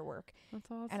enjoy her work. That's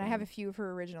awesome. And I have a few of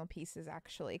her original pieces,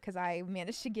 actually, because I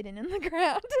managed to get in the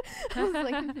ground. I was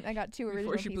like, I got 2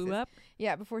 original pieces. Before she blew up?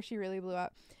 Yeah, before she really blew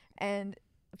up. And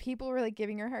people were like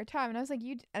giving her a hard time, and I was like,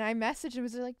 and I messaged and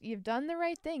was like, you've done the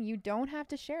right thing. You don't have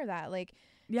to share that. Like,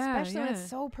 especially when it's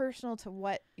so personal to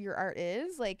what your art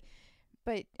is. Like,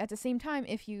 but at the same time,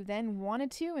 if you then wanted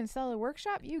to and sell a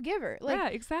workshop, you give her. Like, yeah,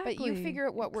 exactly. But you figure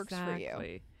out what works for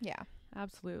you. Yeah.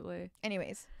 Absolutely.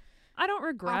 Anyways, I don't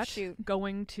regret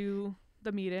going to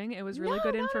the meeting. It was really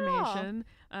good information.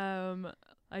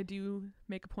 I do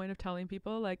make a point of telling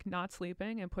people, like, not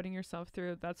sleeping and putting yourself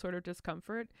through that sort of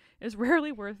discomfort is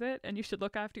rarely worth it, and you should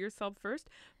look after yourself first.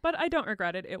 But I don't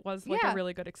regret it. It was like a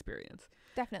really good experience.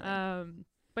 Definitely.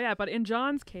 But in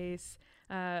John's case,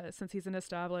 since he's an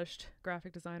established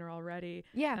graphic designer already,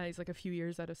 he's like a few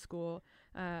years out of school,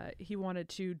 he wanted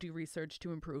to do research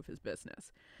to improve his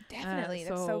business. Definitely.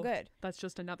 That's so good. That's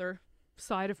just another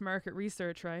side of market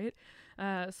research, right?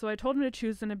 So I told him to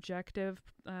choose an objective,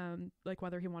 like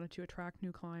whether he wanted to attract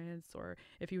new clients or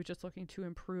if he was just looking to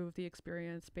improve the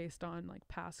experience based on like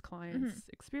past clients'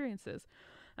 experiences.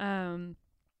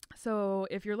 So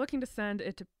if you're looking to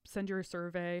send your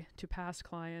survey to past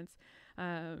clients,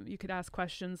 you could ask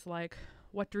questions like,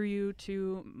 what drew you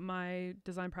to my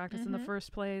design practice in the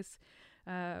first place?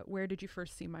 Where did you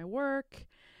first see my work?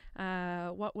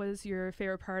 What was your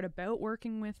favorite part about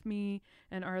working with me?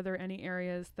 And are there any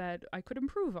areas that I could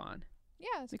improve on?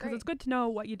 Yeah, because it's good to know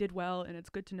what you did well, and it's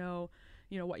good to know,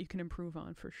 what you can improve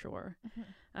on for sure.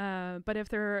 But if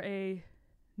they're a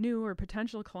new or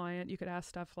potential client, you could ask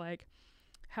stuff like,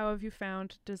 how have you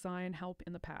found design help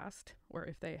in the past? Or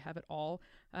if they have it all,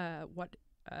 what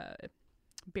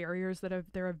barriers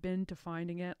there have been to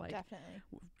finding it? Like, definitely.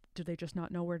 Do they just not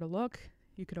know where to look?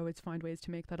 You could always find ways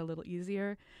to make that a little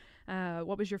easier.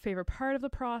 What was your favorite part of the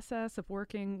process of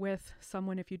working with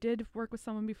someone, if you did work with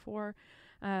someone before?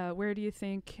 Where do you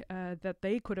think that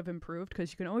they could have improved?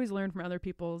 Because you can always learn from other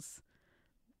people's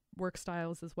work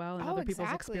styles as well and other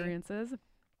people's experiences.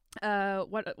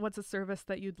 What's a service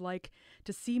that you'd like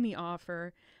to see me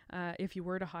offer if you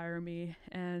were to hire me?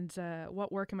 And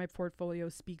what work in my portfolio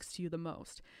speaks to you the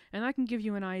most? And I can give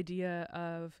you an idea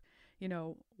of,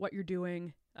 what you're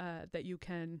doing that you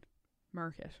can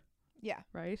market. Yeah.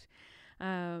 Right.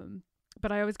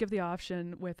 But I always give the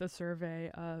option with a survey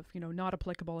of, not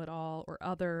applicable at all or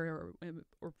other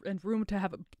or and room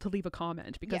to leave a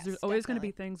comment, because there's always going to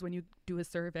be things when you do a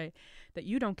survey that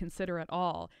you don't consider at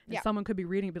all. And someone could be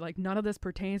reading and be like, none of this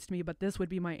pertains to me, but this would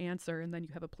be my answer. And then you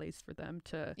have a place for them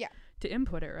to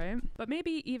input it. Right. But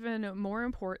maybe even more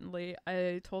importantly,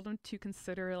 I told them to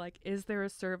consider, like, is there a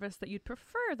service that you'd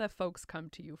prefer that folks come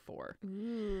to you for?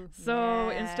 Ooh, so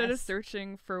instead of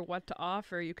searching for what to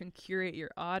offer, you can curate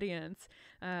your audience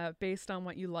based on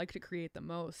what you like to create the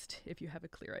most, if you have a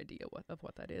clear idea of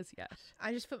what that is yet.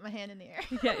 I just put my hand in the air.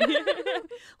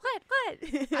 What?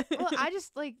 I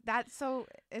just like that. So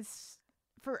it's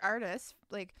for artists,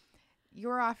 like,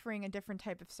 you're offering a different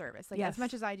type of service. Like, as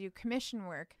much as I do commission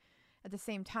work, at the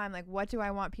same time, like, what do I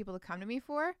want people to come to me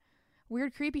for?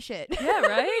 Weird, creepy shit. Yeah,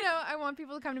 right? I want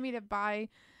people to come to me to buy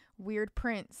weird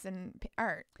prints and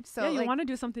art. So yeah, you like, want to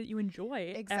do something that you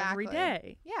enjoy every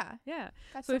day. Yeah. Yeah.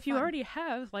 That's So if you fun. already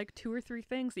have like 2 or 3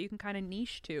 things that you can kind of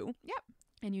niche to, Yep.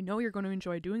 and you know you're going to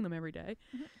enjoy doing them every day,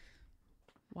 Mhm.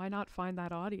 why not find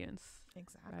that audience?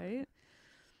 Exactly.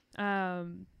 Right?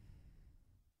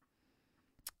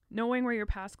 Knowing where your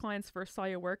past clients first saw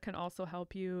your work can also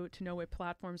help you to know what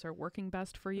platforms are working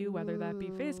best for you, whether that be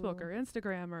Facebook or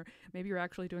Instagram, or maybe you're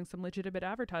actually doing some legitimate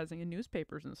advertising in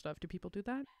newspapers and stuff. Do people do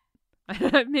that?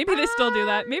 Maybe they still do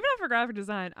that. Maybe not for graphic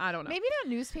design. I don't know. Maybe not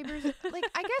newspapers. Like,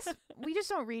 I guess we just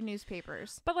don't read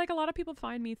newspapers. But like a lot of people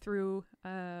find me through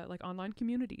like online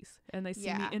communities, and they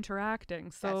see me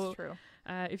interacting. So that's true.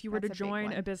 if you were to That's a big join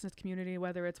one. a business community,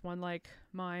 whether it's one like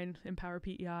mine, Empower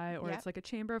PEI, or it's like a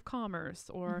chamber of commerce,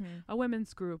 or a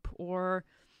women's group, or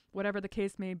whatever the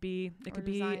case may be, it could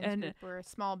be or a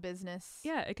small business.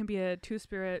 Yeah, it can be a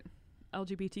Two-Spirit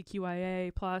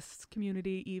LGBTQIA plus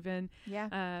community even.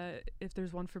 Yeah. If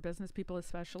there's one for business people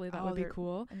especially, that would be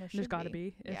cool. And there's got to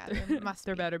be. Yeah, there must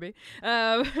there be. better be.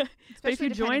 But if you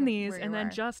join these and then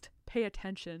are. just pay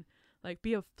attention, like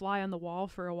be a fly on the wall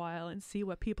for a while and see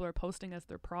what people are posting as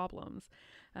their problems.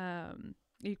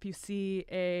 If you see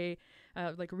a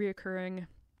like recurring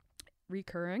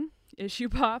issue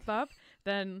pop up,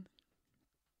 then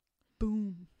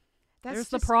boom. There's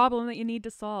the problem that you need to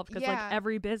solve, because like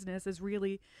every business is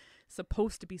really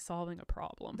supposed to be solving a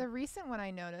problem. The recent one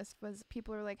I noticed was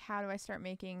people are like, how do I start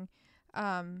making,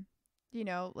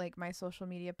 like my social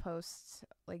media posts,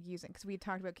 like using, because we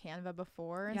talked about Canva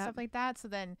before and stuff like that. So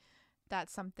then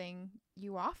that's something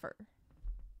you offer.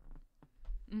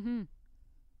 Mm-hmm.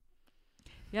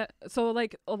 Yeah. So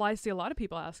like, I see a lot of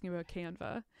people asking about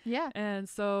Canva. Yeah. And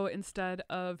so instead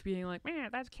of being like, man,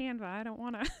 that's Canva, I don't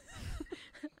want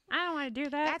to do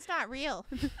that. That's not real.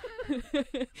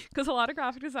 Because a lot of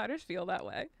graphic designers feel that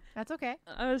way. That's okay.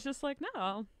 I was just like, no,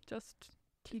 I'll just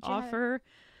offer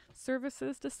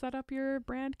services to set up your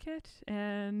brand kit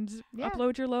and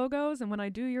upload your logos. And when I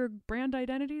do your brand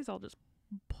identities, I'll just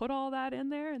put all that in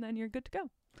there and then you're good to go.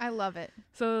 I love it.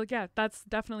 So yeah, that's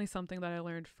definitely something that I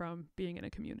learned from being in a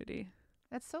community.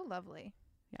 That's so lovely.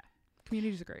 Yeah.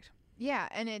 Communities are great. Yeah.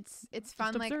 And it's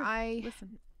fun. Like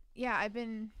listen. Yeah,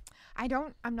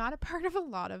 I'm not a part of a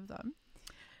lot of them.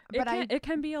 But it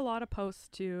can be a lot of posts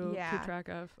to keep track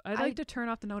of. I like to turn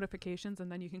off the notifications, and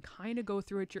then you can kind of go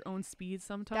through at your own speed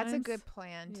sometimes. That's a good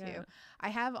plan too. I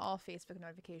have all Facebook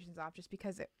notifications off just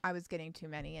because I was getting too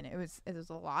many, and it was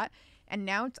a lot. And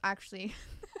now it's actually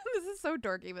this is so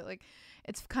dorky, but like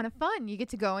it's kind of fun. You get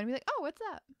to go and be like, oh, what's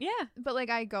up? Yeah. But like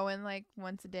I go in like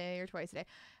once a day or twice a day.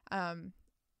 And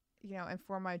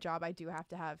for my job, I do have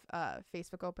to have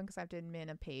Facebook open because I have to admin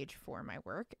a page for my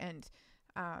work. And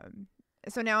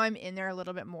so now I'm in there a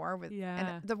little bit more with.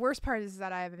 Yeah. And the worst part is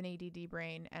that I have an ADD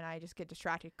brain and I just get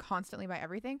distracted constantly by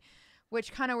everything,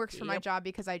 which kind of works for my job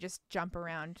because I just jump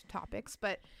around topics.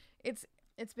 But it's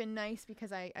been nice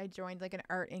because I joined like an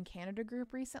Art in Canada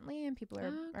group recently, and people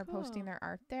are posting their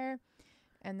art there.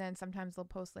 And then sometimes they'll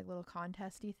post like little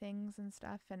contesty things and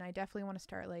stuff. And I definitely want to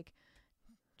start like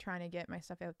trying to get my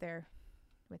stuff out there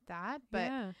with that,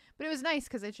 but it was nice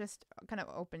because it just kind of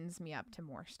opens me up to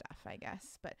more stuff, I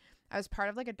guess. But I was part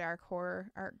of like a dark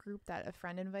horror art group that a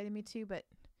friend invited me to, but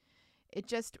it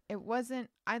wasn't.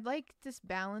 I like this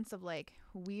balance of like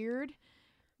weird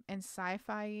and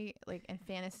sci-fi, like, and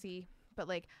fantasy, but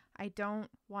like I don't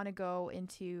want to go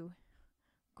into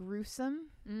gruesome.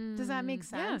 Does that make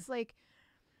sense? Like,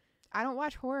 I don't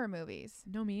watch horror movies.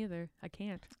 No, me either. I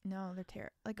can't. No, they're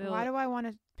terrible. Like, why do I want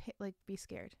to be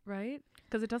scared? Right?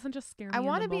 Because it doesn't just scare me. I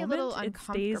want to be moment. A little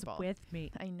uncomfortable. It stays with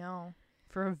me. I know.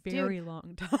 For a very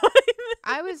long time.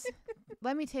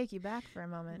 Let me take you back for a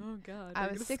moment. Oh God. I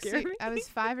was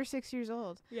 5 or 6 years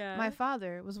old. Yeah. My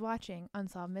father was watching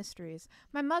Unsolved Mysteries.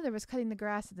 My mother was cutting the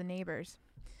grass at the neighbors,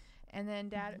 and then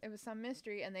Dad. It was some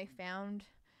mystery, and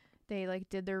they like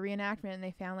did their reenactment, and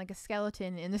they found like a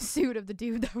skeleton in the suit of the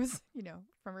dude that was,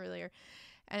 from earlier.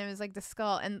 And it was like the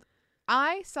skull. And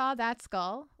I saw that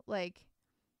skull, like,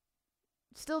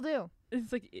 still do.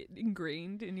 It's like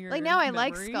ingrained in your like now memory. I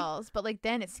like skulls, but like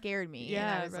then it scared me.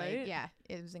 Yeah, and I was right? like, yeah,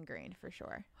 it was ingrained for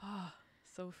sure.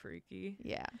 So freaky.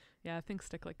 Yeah. Yeah, I think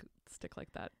stick like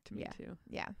that to me too.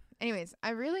 Yeah. Anyways,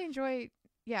 I really enjoy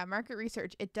market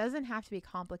research. It doesn't have to be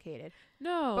complicated.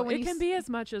 No, but it can be as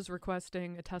much as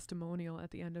requesting a testimonial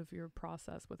at the end of your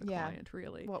process with a client,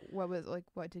 really.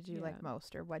 What did you like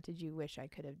most, or what did you wish I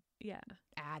could have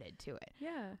added to it?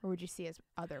 Yeah. Or would you see as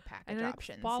other package and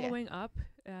options? Following up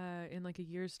in like a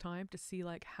year's time to see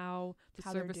like how the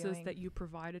services that you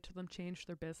provided to them changed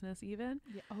their business even.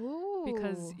 Yeah. Oh.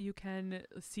 Because you can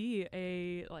see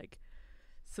a like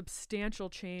substantial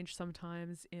change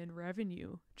sometimes in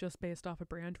revenue just based off a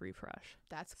brand refresh.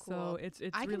 That's cool. So it's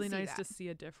really nice to see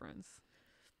a difference.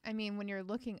 I mean, when you're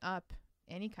looking up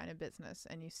any kind of business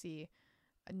and you see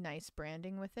a nice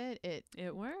branding with it,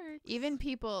 it works. Even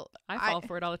people, I fall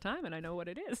for it all the time, and I know what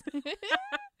it is.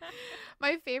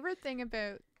 My favorite thing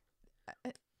about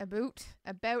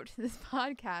this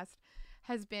podcast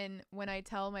has been when I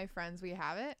tell my friends we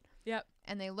have it. Yep.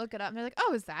 And they look it up and they're like,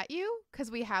 "Oh, is that you?" Because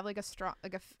we have like a strong,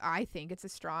 I think it's a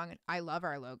strong. I love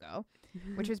our logo,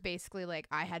 which was basically like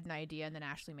I had an idea and then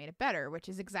Ashley made it better, which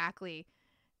is exactly,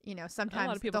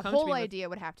 sometimes the whole idea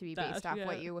would have to be based off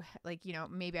what you like.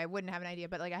 Maybe I wouldn't have an idea,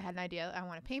 but like I had an idea. I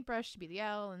want a paintbrush to be the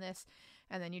L and this,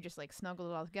 and then you just like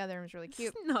snuggled it all together. And it was really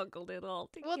cute. Snuggled it all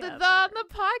together. Well, on the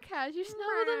podcast, you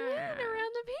snuggled them in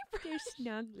around the paintbrush. They're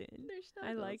snuggling.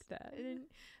 I like that.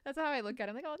 That's how I look at it.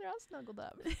 I'm like, oh, they're all snuggled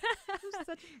up. I'm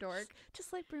such a dork.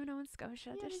 Just like Bruno and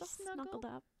Scotia. Yeah, they're so snuggled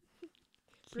up.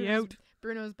 Cute.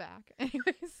 Bruno's back.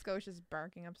 Anyway, Scotia's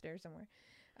barking upstairs somewhere.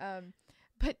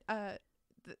 But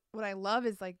what I love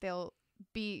is like they'll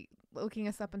be looking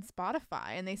us up on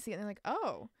Spotify and they see it and they're like,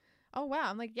 oh wow.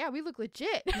 I'm like, yeah, we look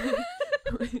legit.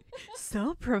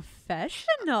 So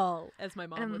professional, as my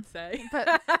mom would say.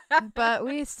 But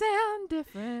we sound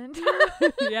different.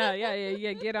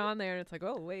 Yeah. Get on there and it's like,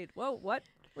 oh wait, whoa, what?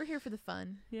 We're here for the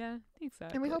fun. Yeah,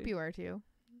 exactly. And we hope you are too.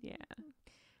 Yeah.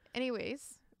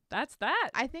 Anyways, that's that.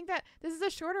 I think that this is a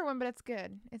shorter one, but it's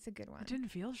good. It's a good one. It didn't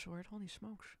feel short. Holy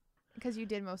smokes. Because you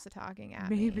did most of the talking at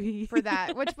me for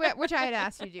that, which I had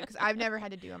asked you to do because I've never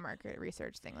had to do a market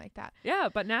research thing like that. Yeah,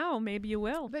 but now maybe you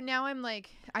will. But now I'm like,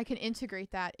 I can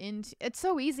integrate that into. It's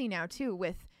so easy now too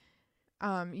with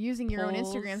using your own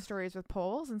Instagram stories with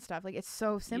polls and stuff. Like it's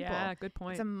so simple. Yeah, good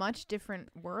point. It's a much different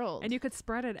world. And you could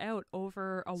spread it out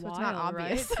over a while, it's not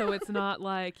obvious. Right? So it's not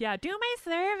like, do my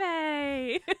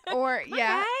survey. Or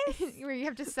where you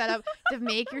have to set up to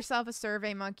make yourself a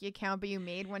Survey Monkey account, but you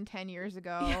made one 10 years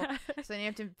ago. Yeah. So then you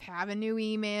have to have a new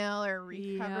email or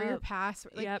recover your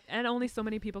password. Like, and only so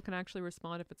many people can actually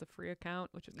respond if it's a free account,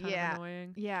 which is kind of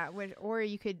annoying. Yeah, or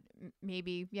you could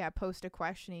maybe post a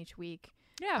question each week.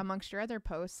 Yeah, amongst your other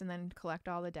posts and then collect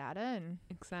all the data and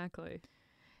exactly.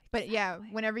 But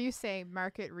whenever you say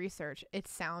market research, it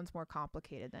sounds more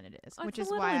complicated than it is, which is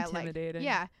why I like.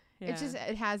 Yeah, it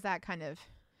has that kind of.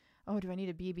 Oh, do I need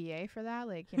a BBA for that?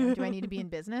 Like, do I need to be in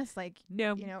business? Like,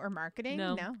 no, or marketing?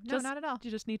 No, not at all.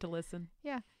 You just need to listen.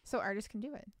 Yeah, so artists can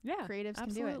do it. Yeah, creatives can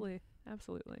do it.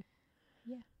 Absolutely.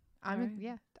 Yeah,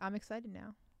 I'm excited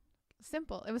now.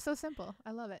 Simple. It was so simple.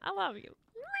 I love it. I love you.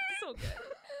 So good.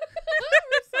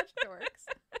 We're such dorks.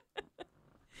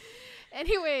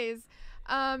 Anyways,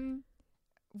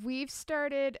 we've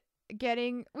started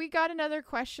we got another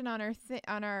question on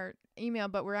our email,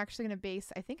 but we're actually going to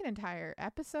base, I think, an entire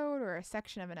episode or a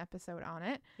section of an episode on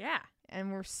it. Yeah.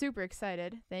 And we're super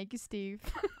excited. Thank you, Steve.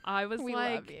 I was we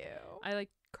love you. I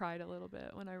cried a little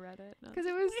bit when I read it. Because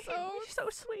it was so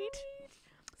sweet.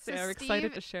 So we're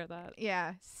excited to share that.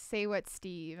 Yeah. Say What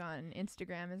Steve on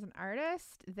Instagram is an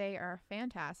artist. They are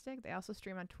fantastic. They also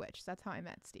stream on Twitch. So that's how I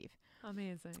met Steve.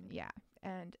 Amazing. Yeah.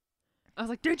 And I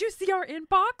was like, did you see our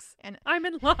inbox? And I'm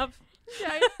in love.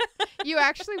 Yeah, you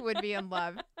actually would be in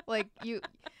love. Like you.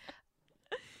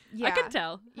 Yeah. I can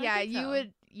tell. You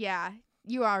would. Yeah.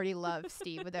 You already love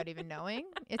Steve without even knowing.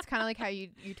 It's kind of like how you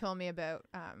told me about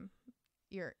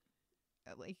your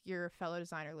fellow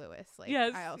designer Lewis. Like,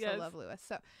 yes, I also love Lewis.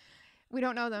 So we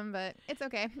don't know them, but it's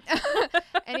okay.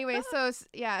 Anyway, so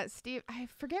Steve, I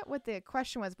forget what the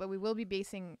question was, but we will be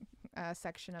basing a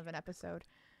section of an episode,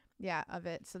 of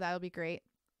it. So that'll be great.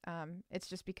 It's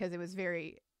just because it was a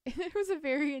very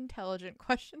intelligent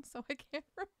question, so I can't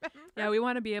remember. Yeah, we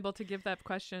want to be able to give that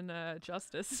question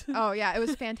justice. Oh yeah, it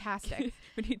was fantastic.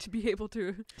 We need to be able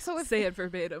to say it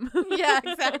verbatim. Yeah,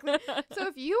 exactly. So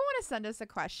if you want to send us a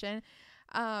question,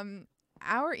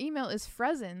 our email is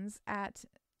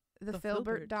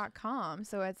fruzins@thefilbert.com.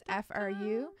 So it's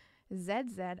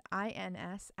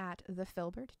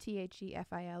FRUZZINS@thefilbert,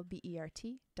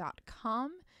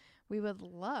 THEFILBERT.com. We would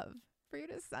love for you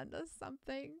to send us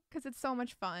something because it's so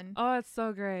much fun. Oh, it's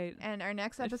so great. And our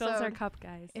next episode, it fills our cup,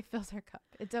 guys. It fills our cup.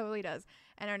 It totally does.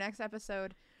 And our next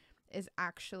episode is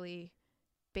actually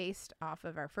based off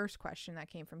of our first question that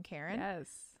came from Karen.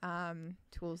 Yes.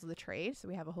 Tools of the trade. So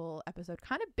we have a whole episode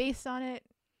kind of based on it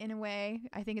in a way.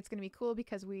 I think it's going to be cool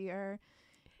because we are.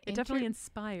 It definitely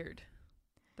inspired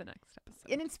the next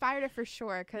episode. It inspired it for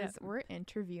sure because we're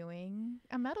interviewing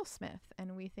a metalsmith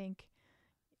and we think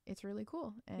it's really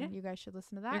cool, and you guys should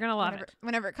listen to that. You're gonna love it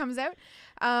whenever it comes out.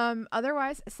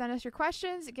 Otherwise, send us your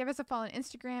questions. Give us a follow on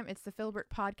Instagram. It's the Filbert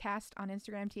Podcast on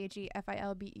Instagram.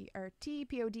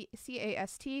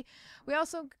 TheFilbertPodcast. We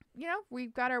also,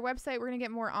 we've got our website. We're gonna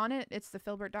get more on it. It's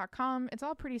thefilbert.com. It's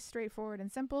all pretty straightforward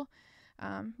and simple.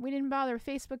 We didn't bother with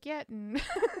Facebook yet, and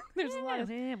there's a lot of.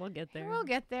 We'll get there. We'll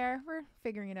get there. We're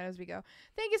figuring it out as we go.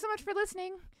 Thank you so much for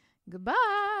listening. Goodbye.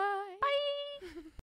 Bye.